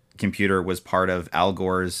computer was part of Al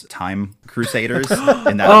Gore's Time Crusaders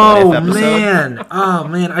in that What If episode. Oh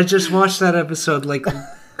man! I just watched that episode like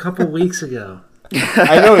a couple weeks ago.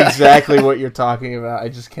 I know exactly what you're talking about. I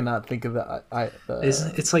just cannot think of the.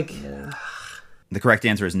 It's like The correct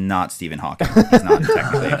answer is not Stephen Hawking. He's not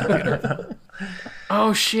technically a computer.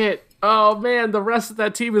 Oh shit! Oh man, the rest of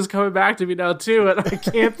that team is coming back to me now too, and I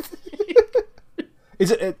can't.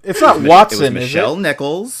 Is it? It's not It was Watson, is Michelle it?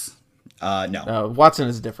 Nichols. No. Watson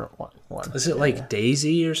is a different one. is it like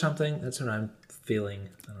Daisy or something? That's what I'm feeling.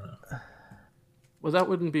 I don't know. Well, that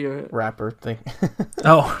wouldn't be a. Rapper thing.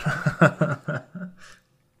 Oh,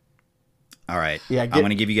 All right. Yeah, I'm going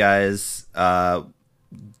to give you guys 5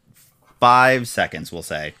 seconds, we'll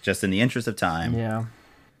say, just in the interest of time. Yeah.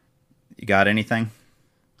 You got anything?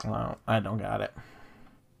 Well, I don't got it.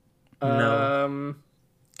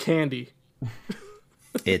 Candy.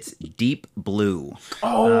 It's Deep Blue.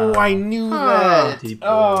 Oh, I knew that. Deep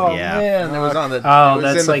Oh Yeah. man, it was on the. Oh, it was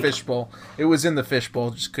that's in the like- fishbowl. It was in the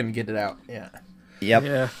fishbowl. Just couldn't get it out. Yeah. Yep.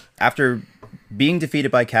 Yeah. After being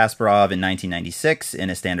defeated by Kasparov in 1996 in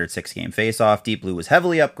a standard 6-game face-off, Deep Blue was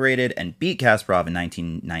heavily upgraded and beat Kasparov in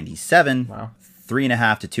 1997. Wow.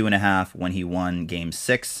 3.5 to 2.5 when he won Game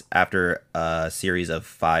 6 after a series of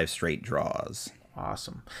 5 straight draws.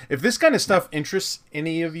 Awesome. If this kind of stuff interests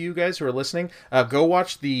any of you guys who are listening, go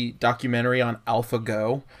watch the documentary on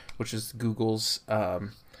AlphaGo, which is Google's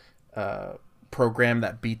program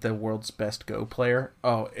that beat the world's best Go player.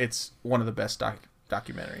 Oh, it's one of the best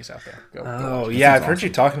documentaries out there. Go oh watch it. yeah, I've heard you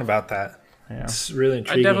talking about that. Yeah. It's really I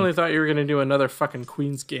intriguing. definitely thought you were gonna do another fucking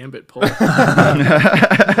Queen's Gambit pull.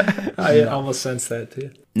 I almost sensed that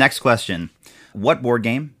too. Next question. What board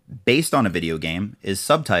game, based on a video game, is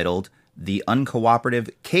subtitled The Uncooperative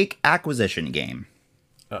Cake Acquisition Game?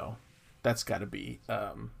 Oh, that's got to be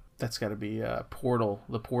Portal,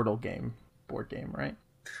 the Portal game, board game, right?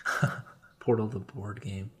 Portal the board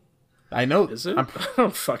game. I know. Is it? I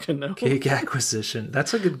don't fucking know. Cake acquisition.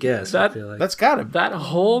 That's a good guess. That- I feel like. That's got to. That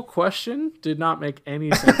whole question did not make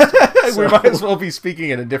any sense. We might as well be speaking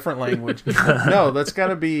in a different language. No, that's got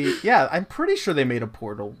to be. Yeah, I'm pretty sure they made a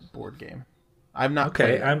Portal board game. I'm not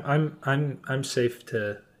Okay, playing it. I'm safe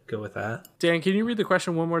to go with that. Dan, can you read the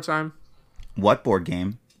question one more time? What board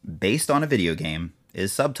game, based on a video game,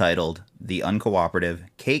 is subtitled The Uncooperative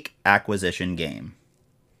Cake Acquisition Game?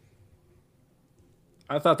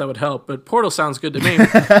 I thought that would help, but Portal sounds good to me.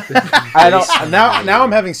 I don't. Now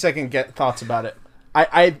I'm having second thoughts about it.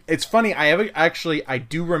 It's funny. I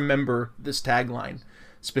do remember this tagline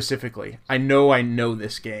specifically. I know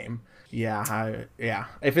this game. Yeah.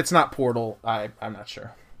 If it's not Portal, I'm not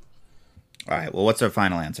sure. All right, well, what's our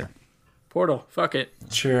final answer? Portal, fuck it.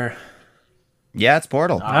 Sure. Yeah, it's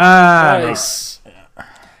Portal. Nice.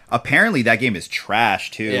 Apparently, that game is trash,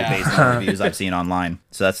 too, Yeah. based on reviews I've seen online.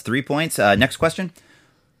 So that's 3 points. Next question.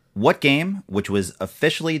 What game, which was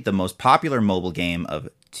officially the most popular mobile game of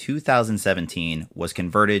 2017, was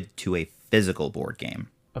converted to a physical board game?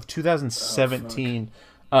 Of 2017,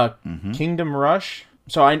 Kingdom Rush.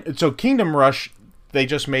 So Kingdom Rush, they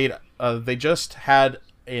just had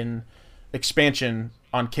an expansion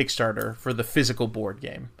on Kickstarter for the physical board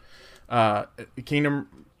game. Have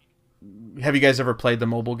you guys ever played the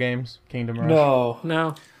mobile games? Kingdom Rush?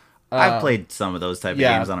 No. I've played some of those type of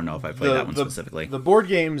yeah, games. I don't know if I played that one specifically. The board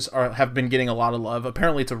games have been getting a lot of love.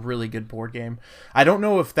 Apparently, it's a really good board game. I don't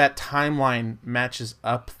know if that timeline matches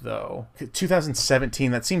up, though.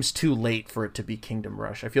 2017, that seems too late for it to be Kingdom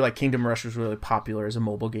Rush. I feel like Kingdom Rush was really popular as a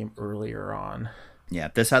mobile game earlier on. Yeah,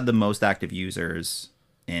 this had the most active users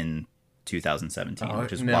in 2017,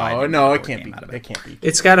 which is why they made a it board can't game be. out of It can't be.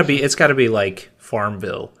 It's gotta be like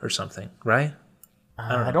Farmville or something, right?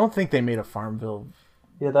 I don't think they made a Farmville.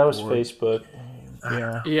 Yeah, that was Facebook.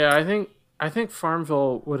 Yeah. Yeah, I think I think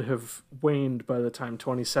Farmville would have waned by the time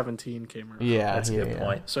 2017 came around. Yeah, That's a good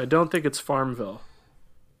point. So I don't think it's Farmville.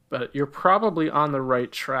 But you're probably on the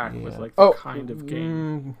right track with like the kind of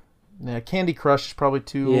game. Yeah, Candy Crush is probably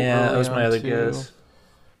too. Yeah, that early was my on, other too. guess.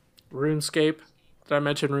 RuneScape. Did I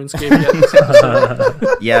mention RuneScape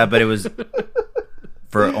yet? Yeah, but it was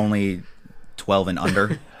for only 12 and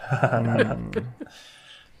under.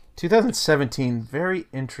 2017, very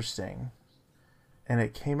interesting. And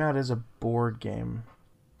it came out as a board game.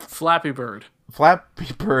 Flappy Bird.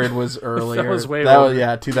 Flappy Bird was earlier. That was way that older. was,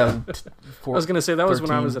 yeah, 2004. I was going to say that was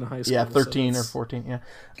when I was in high school. Yeah, 13 so or 14, yeah.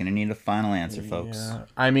 Gonna need a final answer, folks. Yeah.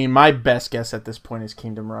 I mean, my best guess at this point is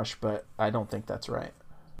Kingdom Rush, but I don't think that's right.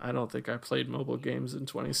 I don't think I played mobile games in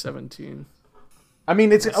 2017. I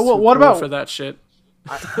mean, it's Too well, what cool about for that shit?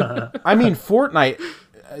 I mean, Fortnite.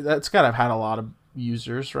 That's got to have had a lot of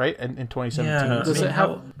users, right? In 2017, Yeah.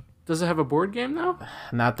 Does it have a board game though?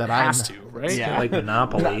 not that It I has know. to, right? Yeah. Like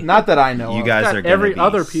Monopoly. Not that I know. You of. guys Got are gonna every be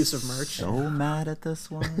other piece of merch. so mad at this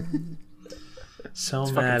one. So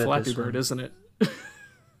It's mad fucking at Flappy this Bird, one. isn't it?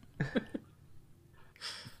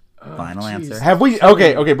 Final jeez. answer. Have we?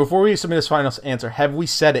 Okay. Before we submit this final answer, have we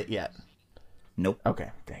said it yet? Nope.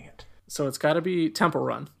 Okay, dang it. So it's got to be Temple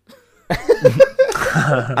Run.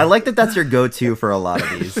 I like that. That's your go-to for a lot of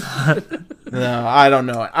these. No, I don't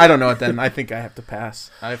know it. I don't know it. Then I think I have to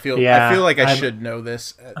pass. I feel like I should know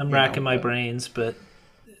this. I'm racking my brains, but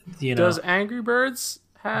Does Angry Birds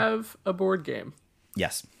have a board game?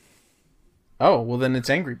 Yes. Oh well, then it's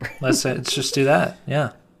Angry Birds. let's just do that.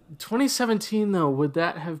 Yeah, 2017 though, would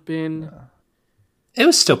that have been? it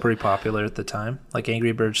was still pretty popular at the time, like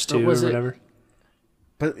Angry Birds 2 or was it- whatever.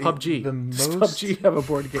 But PUBG. The Does most. PUBG have a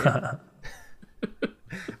board game?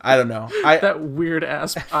 I don't know. That weird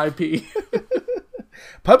ass IP.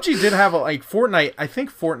 PUBG did have Fortnite. I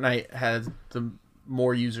think Fortnite had the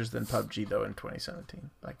more users than PUBG though in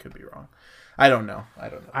 2017. I could be wrong. I don't know. I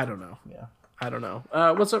don't know. Yeah. I don't know.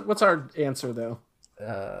 What's our answer though?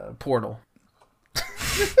 Portal.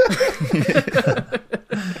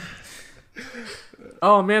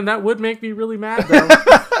 Oh man, that would make me really mad though.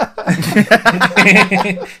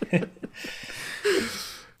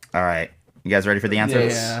 All right. You guys ready for the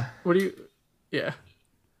answers? Yeah. What do you? Yeah.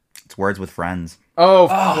 It's Words with Friends. Oh,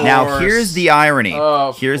 Now here's the irony.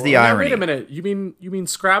 Here's the Now, irony. wait a minute. You mean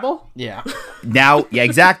Scrabble? Yeah. Now, yeah,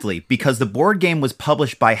 exactly. Because the board game was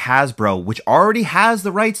published by Hasbro, which already has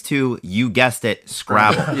the rights to, you guessed it,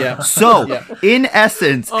 Scrabble. Yeah. So, in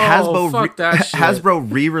essence, fuck that shit.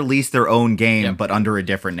 Hasbro re-released their own game, but under a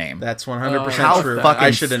different name. That's 100% How true. fucking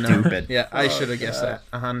I should have known. stupid. Yeah, I should have guessed that.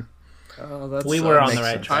 Oh, that's We were on the makes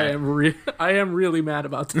right sense. track. I am really mad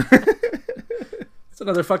about that. It's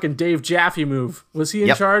another fucking Dave Jaffe move. Was he in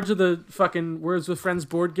Yep. charge of the fucking Words with Friends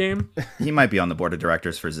board game? He might be on the board of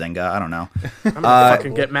directors for Zynga. I don't know. I'm gonna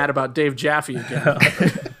fucking get mad about Dave Jaffe again.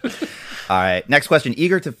 All right, next question.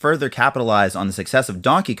 Eager to further capitalize on the success of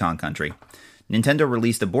Donkey Kong Country, Nintendo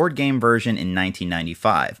released a board game version in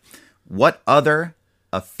 1995. What other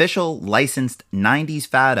official licensed 90s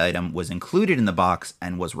fad item was included in the box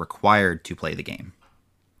and was required to play the game?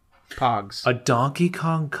 Pogs. A Donkey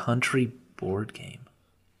Kong Country board game.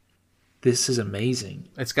 This is amazing.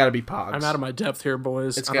 It's got to be Pogs. I'm out of my depth here,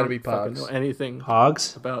 boys. It's I gotta don't be fucking Pogs. know anything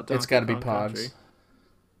Pogs? about Donkey It's got to be Kong Pogs. Country.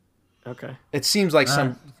 Okay. It seems like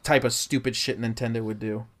some type of stupid shit Nintendo would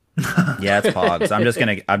do. Yeah, it's Pogs. I'm just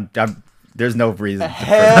gonna. I'm there's no reason.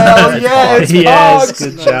 Hell yeah, it's Yes, Pogs.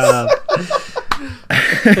 good job.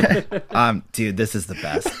 Dude, this is the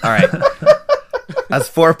best. All right. That's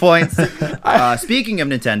 4 points. Speaking of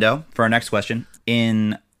Nintendo, for our next question,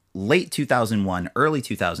 in late 2001, early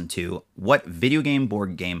 2002, what video game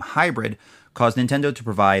board game hybrid caused Nintendo to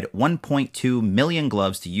provide 1.2 million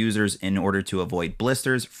gloves to users in order to avoid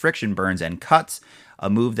blisters, friction burns, and cuts, a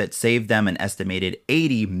move that saved them an estimated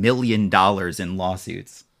 $80 million in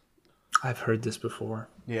lawsuits? I've heard this before.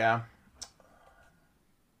 Yeah.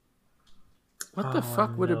 What the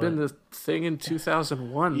fuck would have been the thing in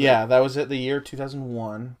 2001? Yeah, that was at the year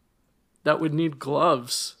 2001. That would need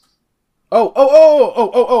gloves.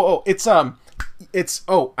 Oh, it's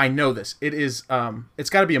I know this. It is it's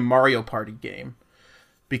got to be a Mario Party game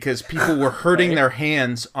because people were hurting their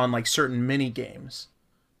hands on like certain mini games.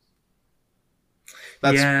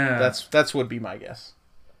 That's would be my guess.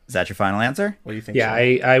 Is that your final answer? What do you think? Yeah,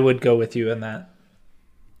 Sean? I would go with you in that.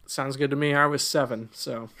 Sounds good to me. I was 7,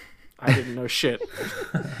 so I didn't know shit.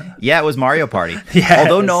 Yeah, it was Mario Party. Yes.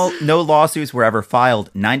 Although no lawsuits were ever filed,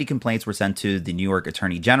 90 complaints were sent to the New York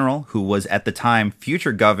Attorney General, who was at the time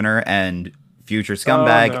future governor and future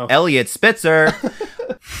scumbag no. Elliot Spitzer.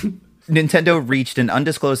 Nintendo reached an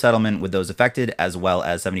undisclosed settlement with those affected, as well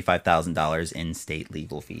as $75,000 in state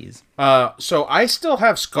legal fees. So I still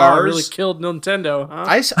have scars. Oh, really killed Nintendo, huh?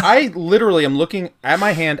 I literally am looking at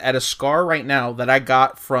my hand at a scar right now that I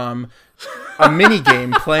got from a mini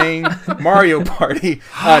game playing Mario Party.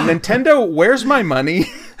 Nintendo, where's my money?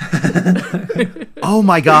 Oh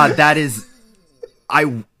my god, that is...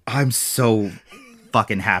 I'm so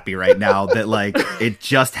fucking happy right now that like it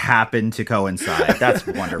just happened to coincide. That's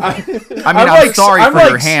wonderful. I mean, I'm sorry for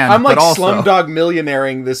your hand, I'm like but also Slumdog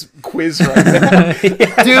Millionairing this quiz right now.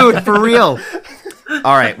 dude, for real.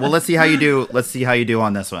 All right, well, let's see how you do. Let's see how you do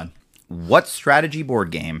on this one. What strategy board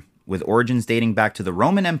game with origins dating back to the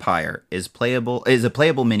Roman Empire is a playable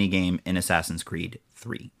minigame in Assassin's Creed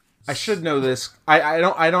 3? I should know this. I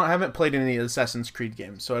haven't played any Assassin's Creed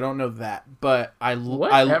games, so I don't know that. But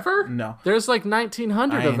Whatever? No. There's like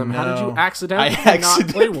 1,900 of them. How did you know. accidentally not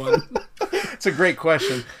play one? It's a great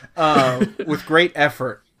question. With great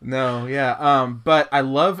effort. No, yeah. But I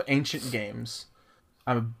love ancient games.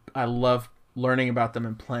 I love learning about them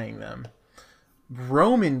and playing them.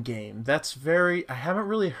 Roman game. I haven't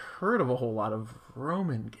really heard of a whole lot of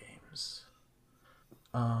Roman games.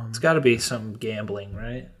 It's got to be some gambling,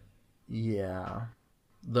 right? Yeah.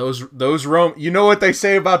 Those you know what they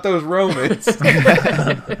say about those Romans.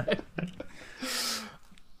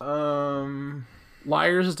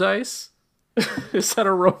 Liar's Dice? Is that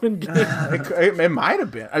a Roman game? It might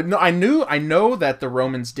have been. I know that the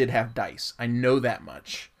Romans did have dice. I know that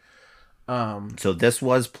much. So this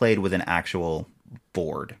was played with an actual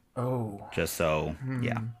board. Oh. Just so,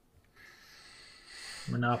 yeah.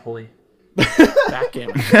 Monopoly.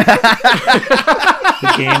 Backgammon.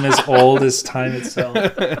 The game as old as time itself.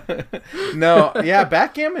 No, yeah,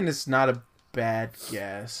 backgammon is not a bad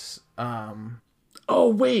guess. Oh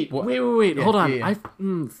wait. Yeah, Hold on. yeah.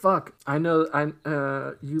 Fuck. I know. I don't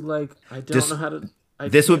know how to.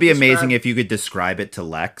 This would be amazing if you could describe it to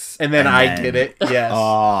Lex. And then I get it. Yes.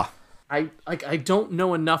 Oh, I don't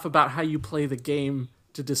know enough about how you play the game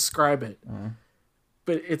to describe it.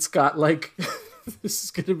 But it's got like this is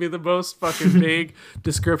going to be the most fucking vague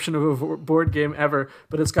description of a board game ever,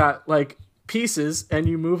 but it's got like pieces and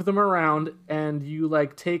you move them around and you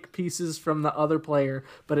like take pieces from the other player,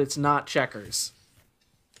 but it's not checkers.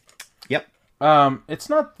 yep. It's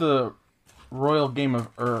not the Royal Game of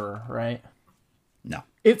Ur, right? No.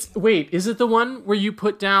 Is it the one where you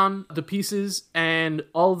put down the pieces and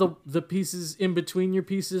all the pieces in between your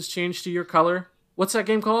pieces change to your color? What's that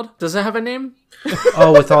game called? Does it have a name?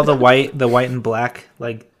 Oh, with all the white and black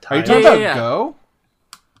like Are you tiles. talking Yeah, about yeah. Go?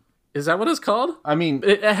 Is that what it's called? I mean,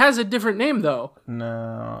 It has a different name though.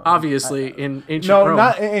 no. Obviously, in ancient No, Rome.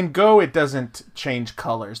 not in Go. It doesn't change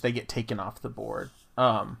colors; they get taken off the board.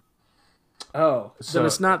 Oh, So then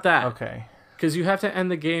it's not that. Okay. Because you have to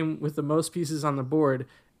end the game with the most pieces on the board,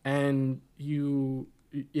 and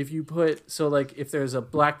if you put if there's a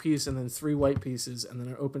black piece and then 3 white pieces and then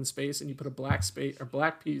an open space, and you put a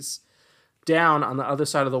black piece down on the other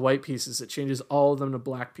side of the white pieces, it changes all of them to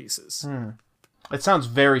black pieces. It sounds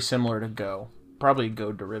very similar to Go. Probably a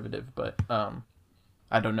Go derivative, but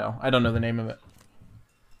I don't know. I don't know the name of it.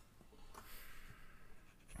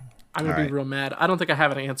 I'm gonna All be right. real mad. I don't think I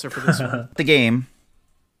have an answer for this one. The game,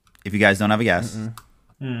 if you guys don't have a guess,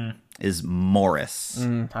 is Morris.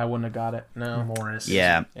 I wouldn't have got it. No. Morris.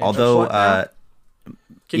 Yeah, although What now?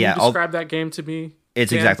 Can Yeah, you describe that game to me?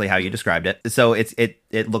 it's Dan? exactly how you described it. So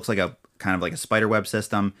it looks like a kind of like a spider web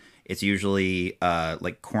system. It's usually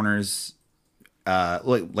like corners,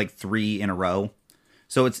 like 3 in a row.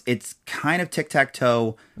 So it's kind of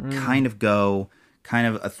tic-tac-toe, kind of Go, kind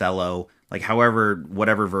of Othello, like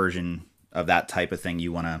whatever version of that type of thing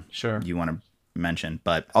you want to mention.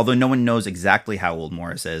 But although no one knows exactly how old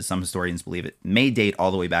Morris is, some historians believe it may date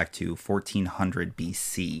all the way back to 1400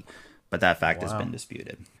 BC, but that fact has been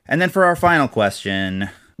disputed. And then for our final question,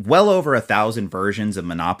 well over 1,000 versions of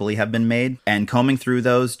Monopoly have been made, and combing through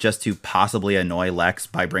those just to possibly annoy Lex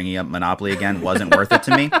by bringing up Monopoly again wasn't worth it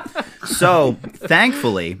to me. So,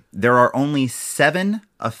 thankfully, there are only 7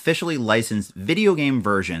 officially licensed video game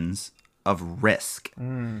versions of Risk.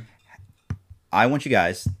 I want you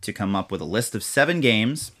guys to come up with a list of 7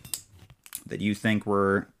 games that you think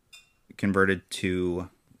were converted to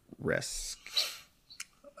Risk.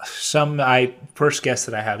 I first guess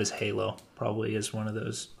that I have is Halo. Probably is one of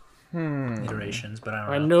those iterations, but I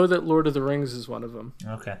I don't know. know that Lord of the Rings is one of them.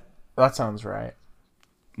 Okay. That sounds right.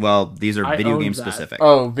 Well, these are I video own game that. specific.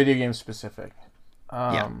 Oh, video game specific.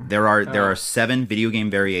 Yeah, there are 7 video game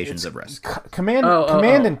variations of Risk. Command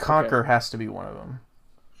and Conquer has to be one of them.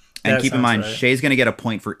 And That keep in sounds mind, right. Shay's going to get a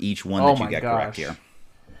point for each one that you get correct gosh. here.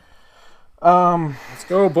 Let's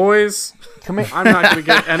go, boys. I'm not going to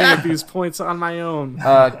get any of these points on my own.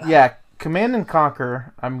 Yeah, Command and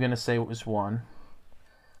Conquer. I'm gonna say it was one.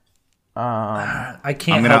 I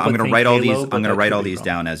can't. I'm gonna write all these. I'm gonna write all these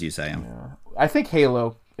down as you say them. Yeah. I think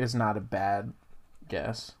Halo is not a bad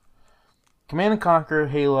guess. Command and Conquer,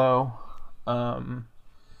 Halo.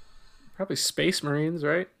 Probably Space Marines,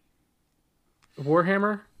 right?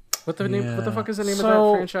 Warhammer. What the name? What the fuck is the name of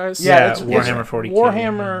that franchise? Yeah, it's Warhammer 40K.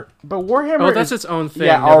 Warhammer, but Warhammer. Oh, that's its own thing.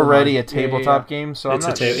 Yeah, Never already mind. a tabletop game. So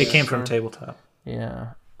it came from tabletop.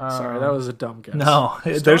 Yeah. Sorry, that was a dumb guess. No,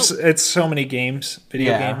 it's so many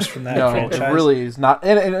video games from that franchise. It really is not.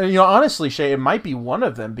 And honestly, Shay, it might be one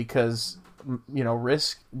of them because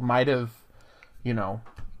Risk might have,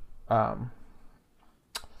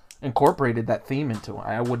 incorporated that theme into it.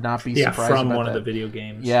 I would not be surprised from about one that. of the video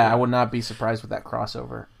games. Yeah, I would not be surprised with that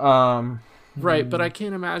crossover. Right, but I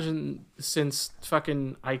can't imagine, since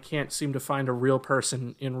fucking I can't seem to find a real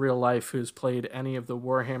person in real life who's played any of the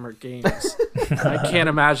Warhammer games. I can't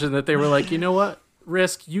imagine that they were like, you know what,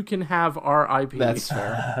 Risk, you can have our IP. That's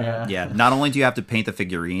fair. Yeah. Yeah. Not only do you have to paint the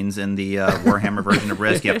figurines in the Warhammer version of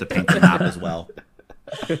Risk, you have to paint the map as well.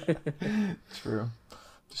 True.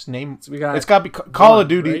 Just name. So it's got to be Call of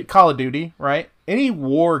Duty. right? Call of Duty, right? Any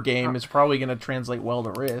war game is probably going to translate well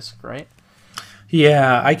to Risk, right?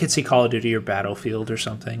 Yeah, I could see Call of Duty or Battlefield or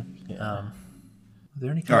something. Are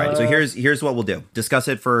there any? All right. So here's what we'll do. Discuss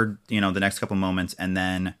it for the next couple moments, and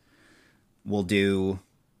then we'll do.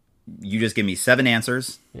 You just give me 7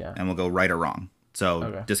 answers, and we'll go right or wrong.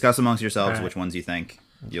 So discuss amongst yourselves which ones you think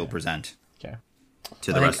you'll present. Okay.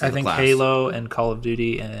 To the rest of the I think class. Halo and Call of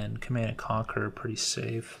Duty and Command and Conquer are pretty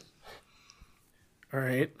safe. All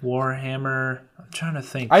right. Warhammer. I'm trying to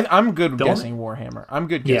think. I'm good guessing Warhammer. I'm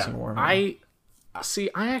good guessing Warhammer.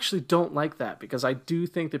 I actually don't like that because I do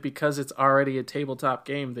think that because it's already a tabletop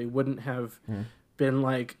game, they wouldn't have been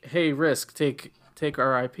like, "Hey, Risk, take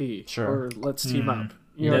our IP, or let's team up."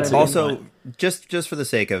 You know what I mean? Also, just for the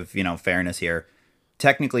sake of fairness here,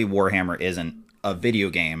 technically Warhammer isn't a video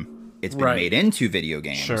game. It's been made into video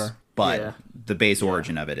games, but the base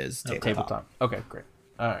origin of it is tabletop. Okay, great.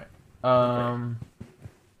 All right.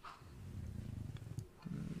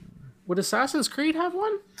 Would Assassin's Creed have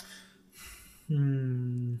one?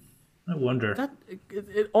 I wonder. That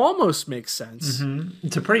it almost makes sense.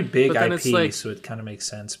 It's a pretty big then IP, it's like- so it kind of makes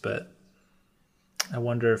sense. But I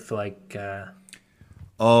wonder if IP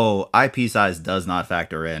size does not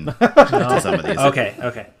factor in to some of these.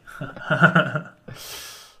 Okay.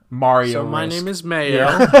 Mario. So my Risk. name is Mayo.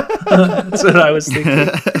 That's what I was thinking.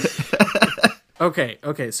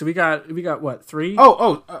 Okay. So we got what, 3?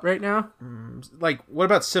 Right now. Like, what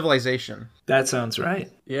about Civilization? That sounds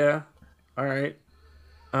right. Yeah. All right.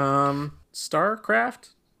 StarCraft.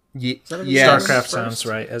 Yes. StarCraft First? sounds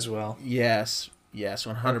right as well. Yes,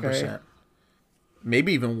 100%.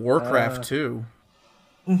 Maybe even Warcraft too.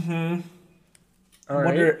 I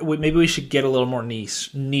wonder. Maybe we should get a little more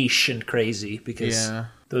niche and crazy because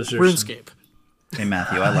those are RuneScape. Hey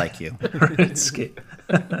Matthew, I like you. RuneScape.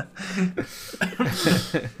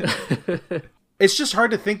 It's just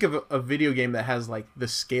hard to think of a video game that has like the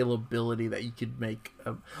scalability that you could make.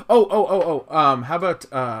 How about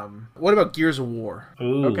what about Gears of War?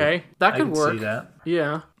 Ooh, Okay, that could I can work. See that.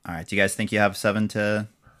 Yeah. All right. Do you guys think you have 7 to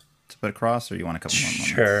put across, or you want a couple more moments?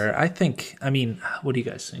 Sure. I mean, what do you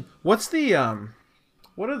guys think? What's the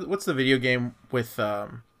what's the video game with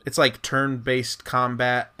it's like turn-based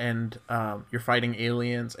combat and you're fighting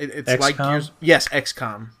aliens. It's XCOM? like Gears. Yes,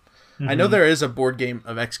 XCOM. I know there is a board game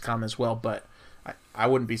of XCOM as well, but I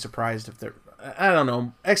wouldn't be surprised if there. I don't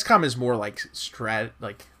know. XCOM is more like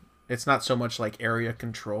like it's not so much like area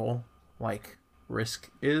control like Risk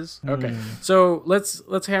is. Okay. So let's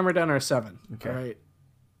hammer down our 7. Okay. All right.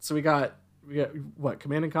 So we got what?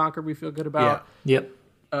 Command and Conquer we feel good about. Yep.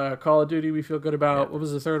 Call of Duty we feel good about. What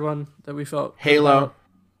was the third one that we felt good Halo. about?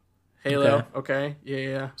 Halo. Okay.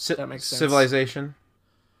 Yeah. That makes sense. Civilization.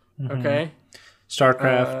 Okay.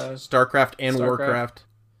 StarCraft. StarCraft and StarCraft. Warcraft.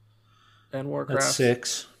 And Warcraft. That's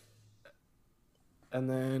 6. And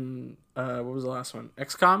then what was the last one?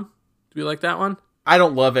 XCOM? Do we like that one? I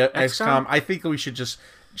don't love it. XCOM? I think we should just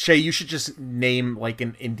Shay. You should just name like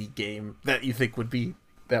an indie game that you think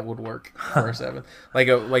that would work for a 7, like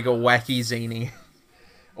a wacky zany,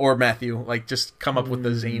 or Matthew, like just come up with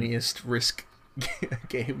the zaniest Risk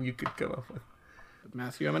game you could come up with.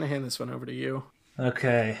 Matthew, I'm gonna hand this one over to you.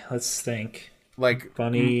 Okay, let's think. Like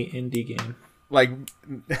Funny indie game. like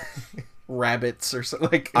rabbits or something.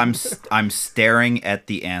 Like I'm staring at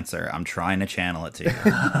the answer. I'm trying to channel it to you.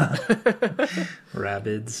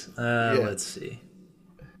 Rabbids. Let's see.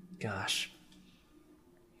 Gosh.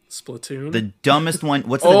 Splatoon. The dumbest one.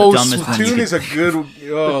 What's Oh, the dumbest one? Splatoon is a good.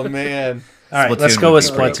 Oh man. All right, Splatoon let's go with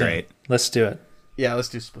would be pretty Splatoon. great. Let's do it. Yeah, let's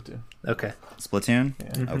do Splatoon. Okay. Splatoon.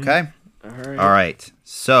 Okay. All right. All right.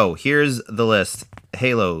 So here's the list: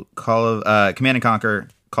 Halo, Command and Conquer,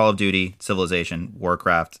 Call of Duty, Civilization,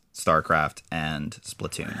 Warcraft, StarCraft, and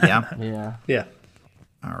Splatoon. Yeah. Yeah. Yeah.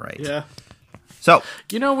 All right. Yeah. So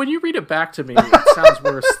You know, when you read it back to me, it sounds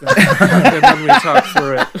worse than when we talk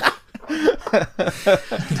through it.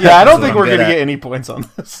 Yeah, I don't think I'm we're good gonna at. get any points on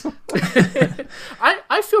this.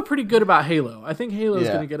 I feel pretty good about Halo. I think Halo is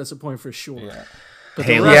Yeah. going to get us a point for sure. Yeah. But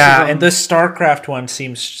the Halo- rest Yeah, of them- and the StarCraft one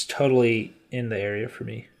seems totally in the area for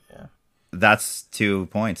me. that's 2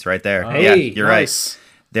 points right there. Hey, yeah, you're nice. right.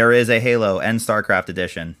 There is a Halo and StarCraft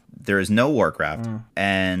edition. There is no Warcraft,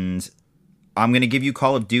 and I'm gonna give you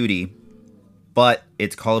Call of Duty, but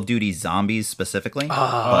it's Call of Duty Zombies specifically.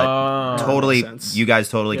 But totally, makes sense. you guys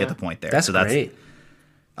totally Yeah. get the point there. That's so great.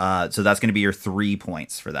 So that's going to be your 3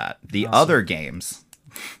 points for that. The other games,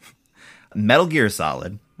 Metal Gear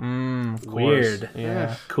Solid, Of course. Weird.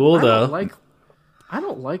 Yeah. Cool I though. don't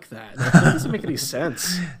like that. That doesn't make any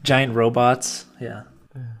sense. Giant robots. Yeah.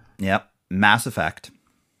 yep, Mass Effect,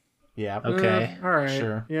 Yeah. Okay. All right.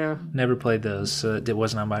 Sure. Yeah. Never played those, so it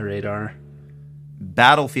wasn't on my radar.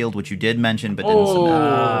 Battlefield, which you did mention but didn't submit,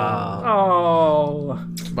 Oh.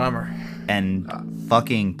 Bummer. and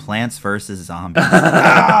fucking Plants vs Zombies.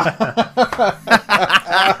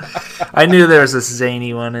 I knew there was a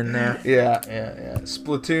zany one in there. Yeah.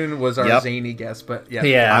 Splatoon was our Yep. zany guess, but yeah.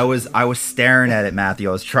 Yeah. I was staring at it, Matthew.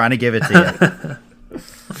 I was trying to give it to you.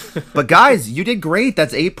 But guys, you did great.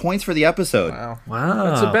 That's 8 points for the episode. Wow.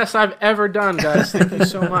 Wow. It's the best I've ever done, guys. Thank you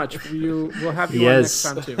so much. We'll have you Yes.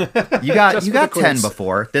 on next time too. You got Just you for the got 10 quiz.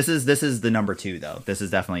 before. This is the number 2 though. This is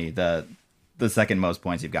definitely the second most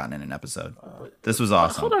points you've gotten in an episode. This was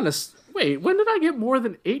awesome. Hold on wait. When did I get more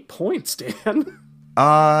than 8 points, Dan?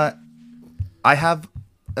 I have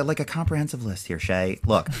like a comprehensive list here, Shay.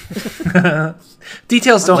 Look,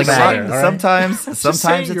 Details don't like matter. all right? sometimes Just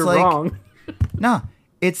saying it's you're like wrong. no,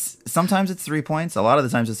 it's sometimes it's 3 points. A lot of the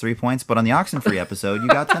times it's 3 points. But on the Oxenfree episode, you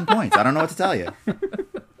got 10 points. I don't know what to tell you.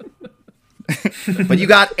 But you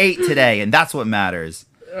got 8 today, and that's what matters.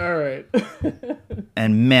 All right.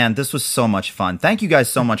 And man, this was so much fun. Thank you guys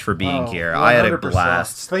so much for being here. I had a 100%.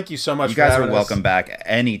 blast. Thank you so much. You guys for are having welcome us. back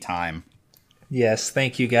anytime. Yes,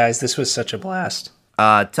 thank you guys. This was such a blast.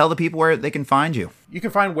 Tell the people where they can find you. You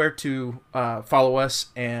can find where to follow us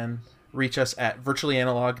and reach us at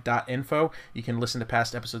virtuallyanalog.info. You can listen to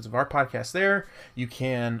past episodes of our podcast there. You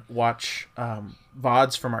can watch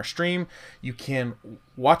VODs from our stream. You can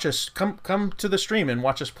watch us, come to the stream and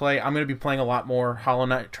watch us play. I'm going to be playing a lot more Hollow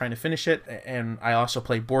Knight, trying to finish it. And I also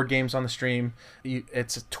play board games on the stream.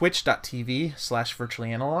 It's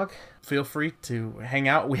twitch.tv/virtuallyanalog. Feel free to hang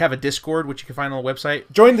out. We have a Discord, which you can find on the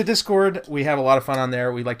website. Join the Discord. We have a lot of fun on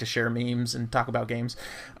there. We like to share memes and talk about games.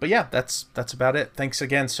 But yeah, that's about it. Thanks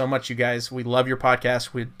again so much, you guys. We love your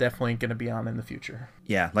podcast. We're definitely going to be on in the future.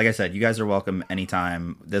 Yeah, like I said, you guys are welcome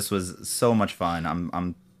anytime. This was so much fun.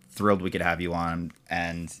 I'm thrilled we could have you on.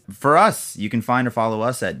 And for us, you can find or follow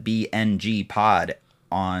us at BNG Pod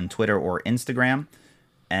on Twitter or Instagram.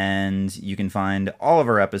 And you can find all of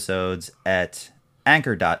our episodes at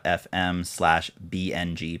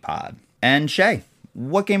anchor.fm/BNGpod. And Shay,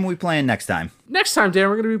 what game are we playing next time? Next time, Dan,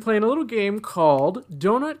 we're going to be playing a little game called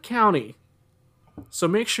Donut County. So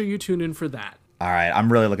make sure you tune in for that. All right,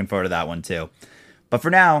 I'm really looking forward to that one too. But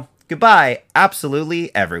for now, goodbye,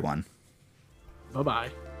 absolutely everyone.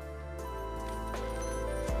 Bye-bye.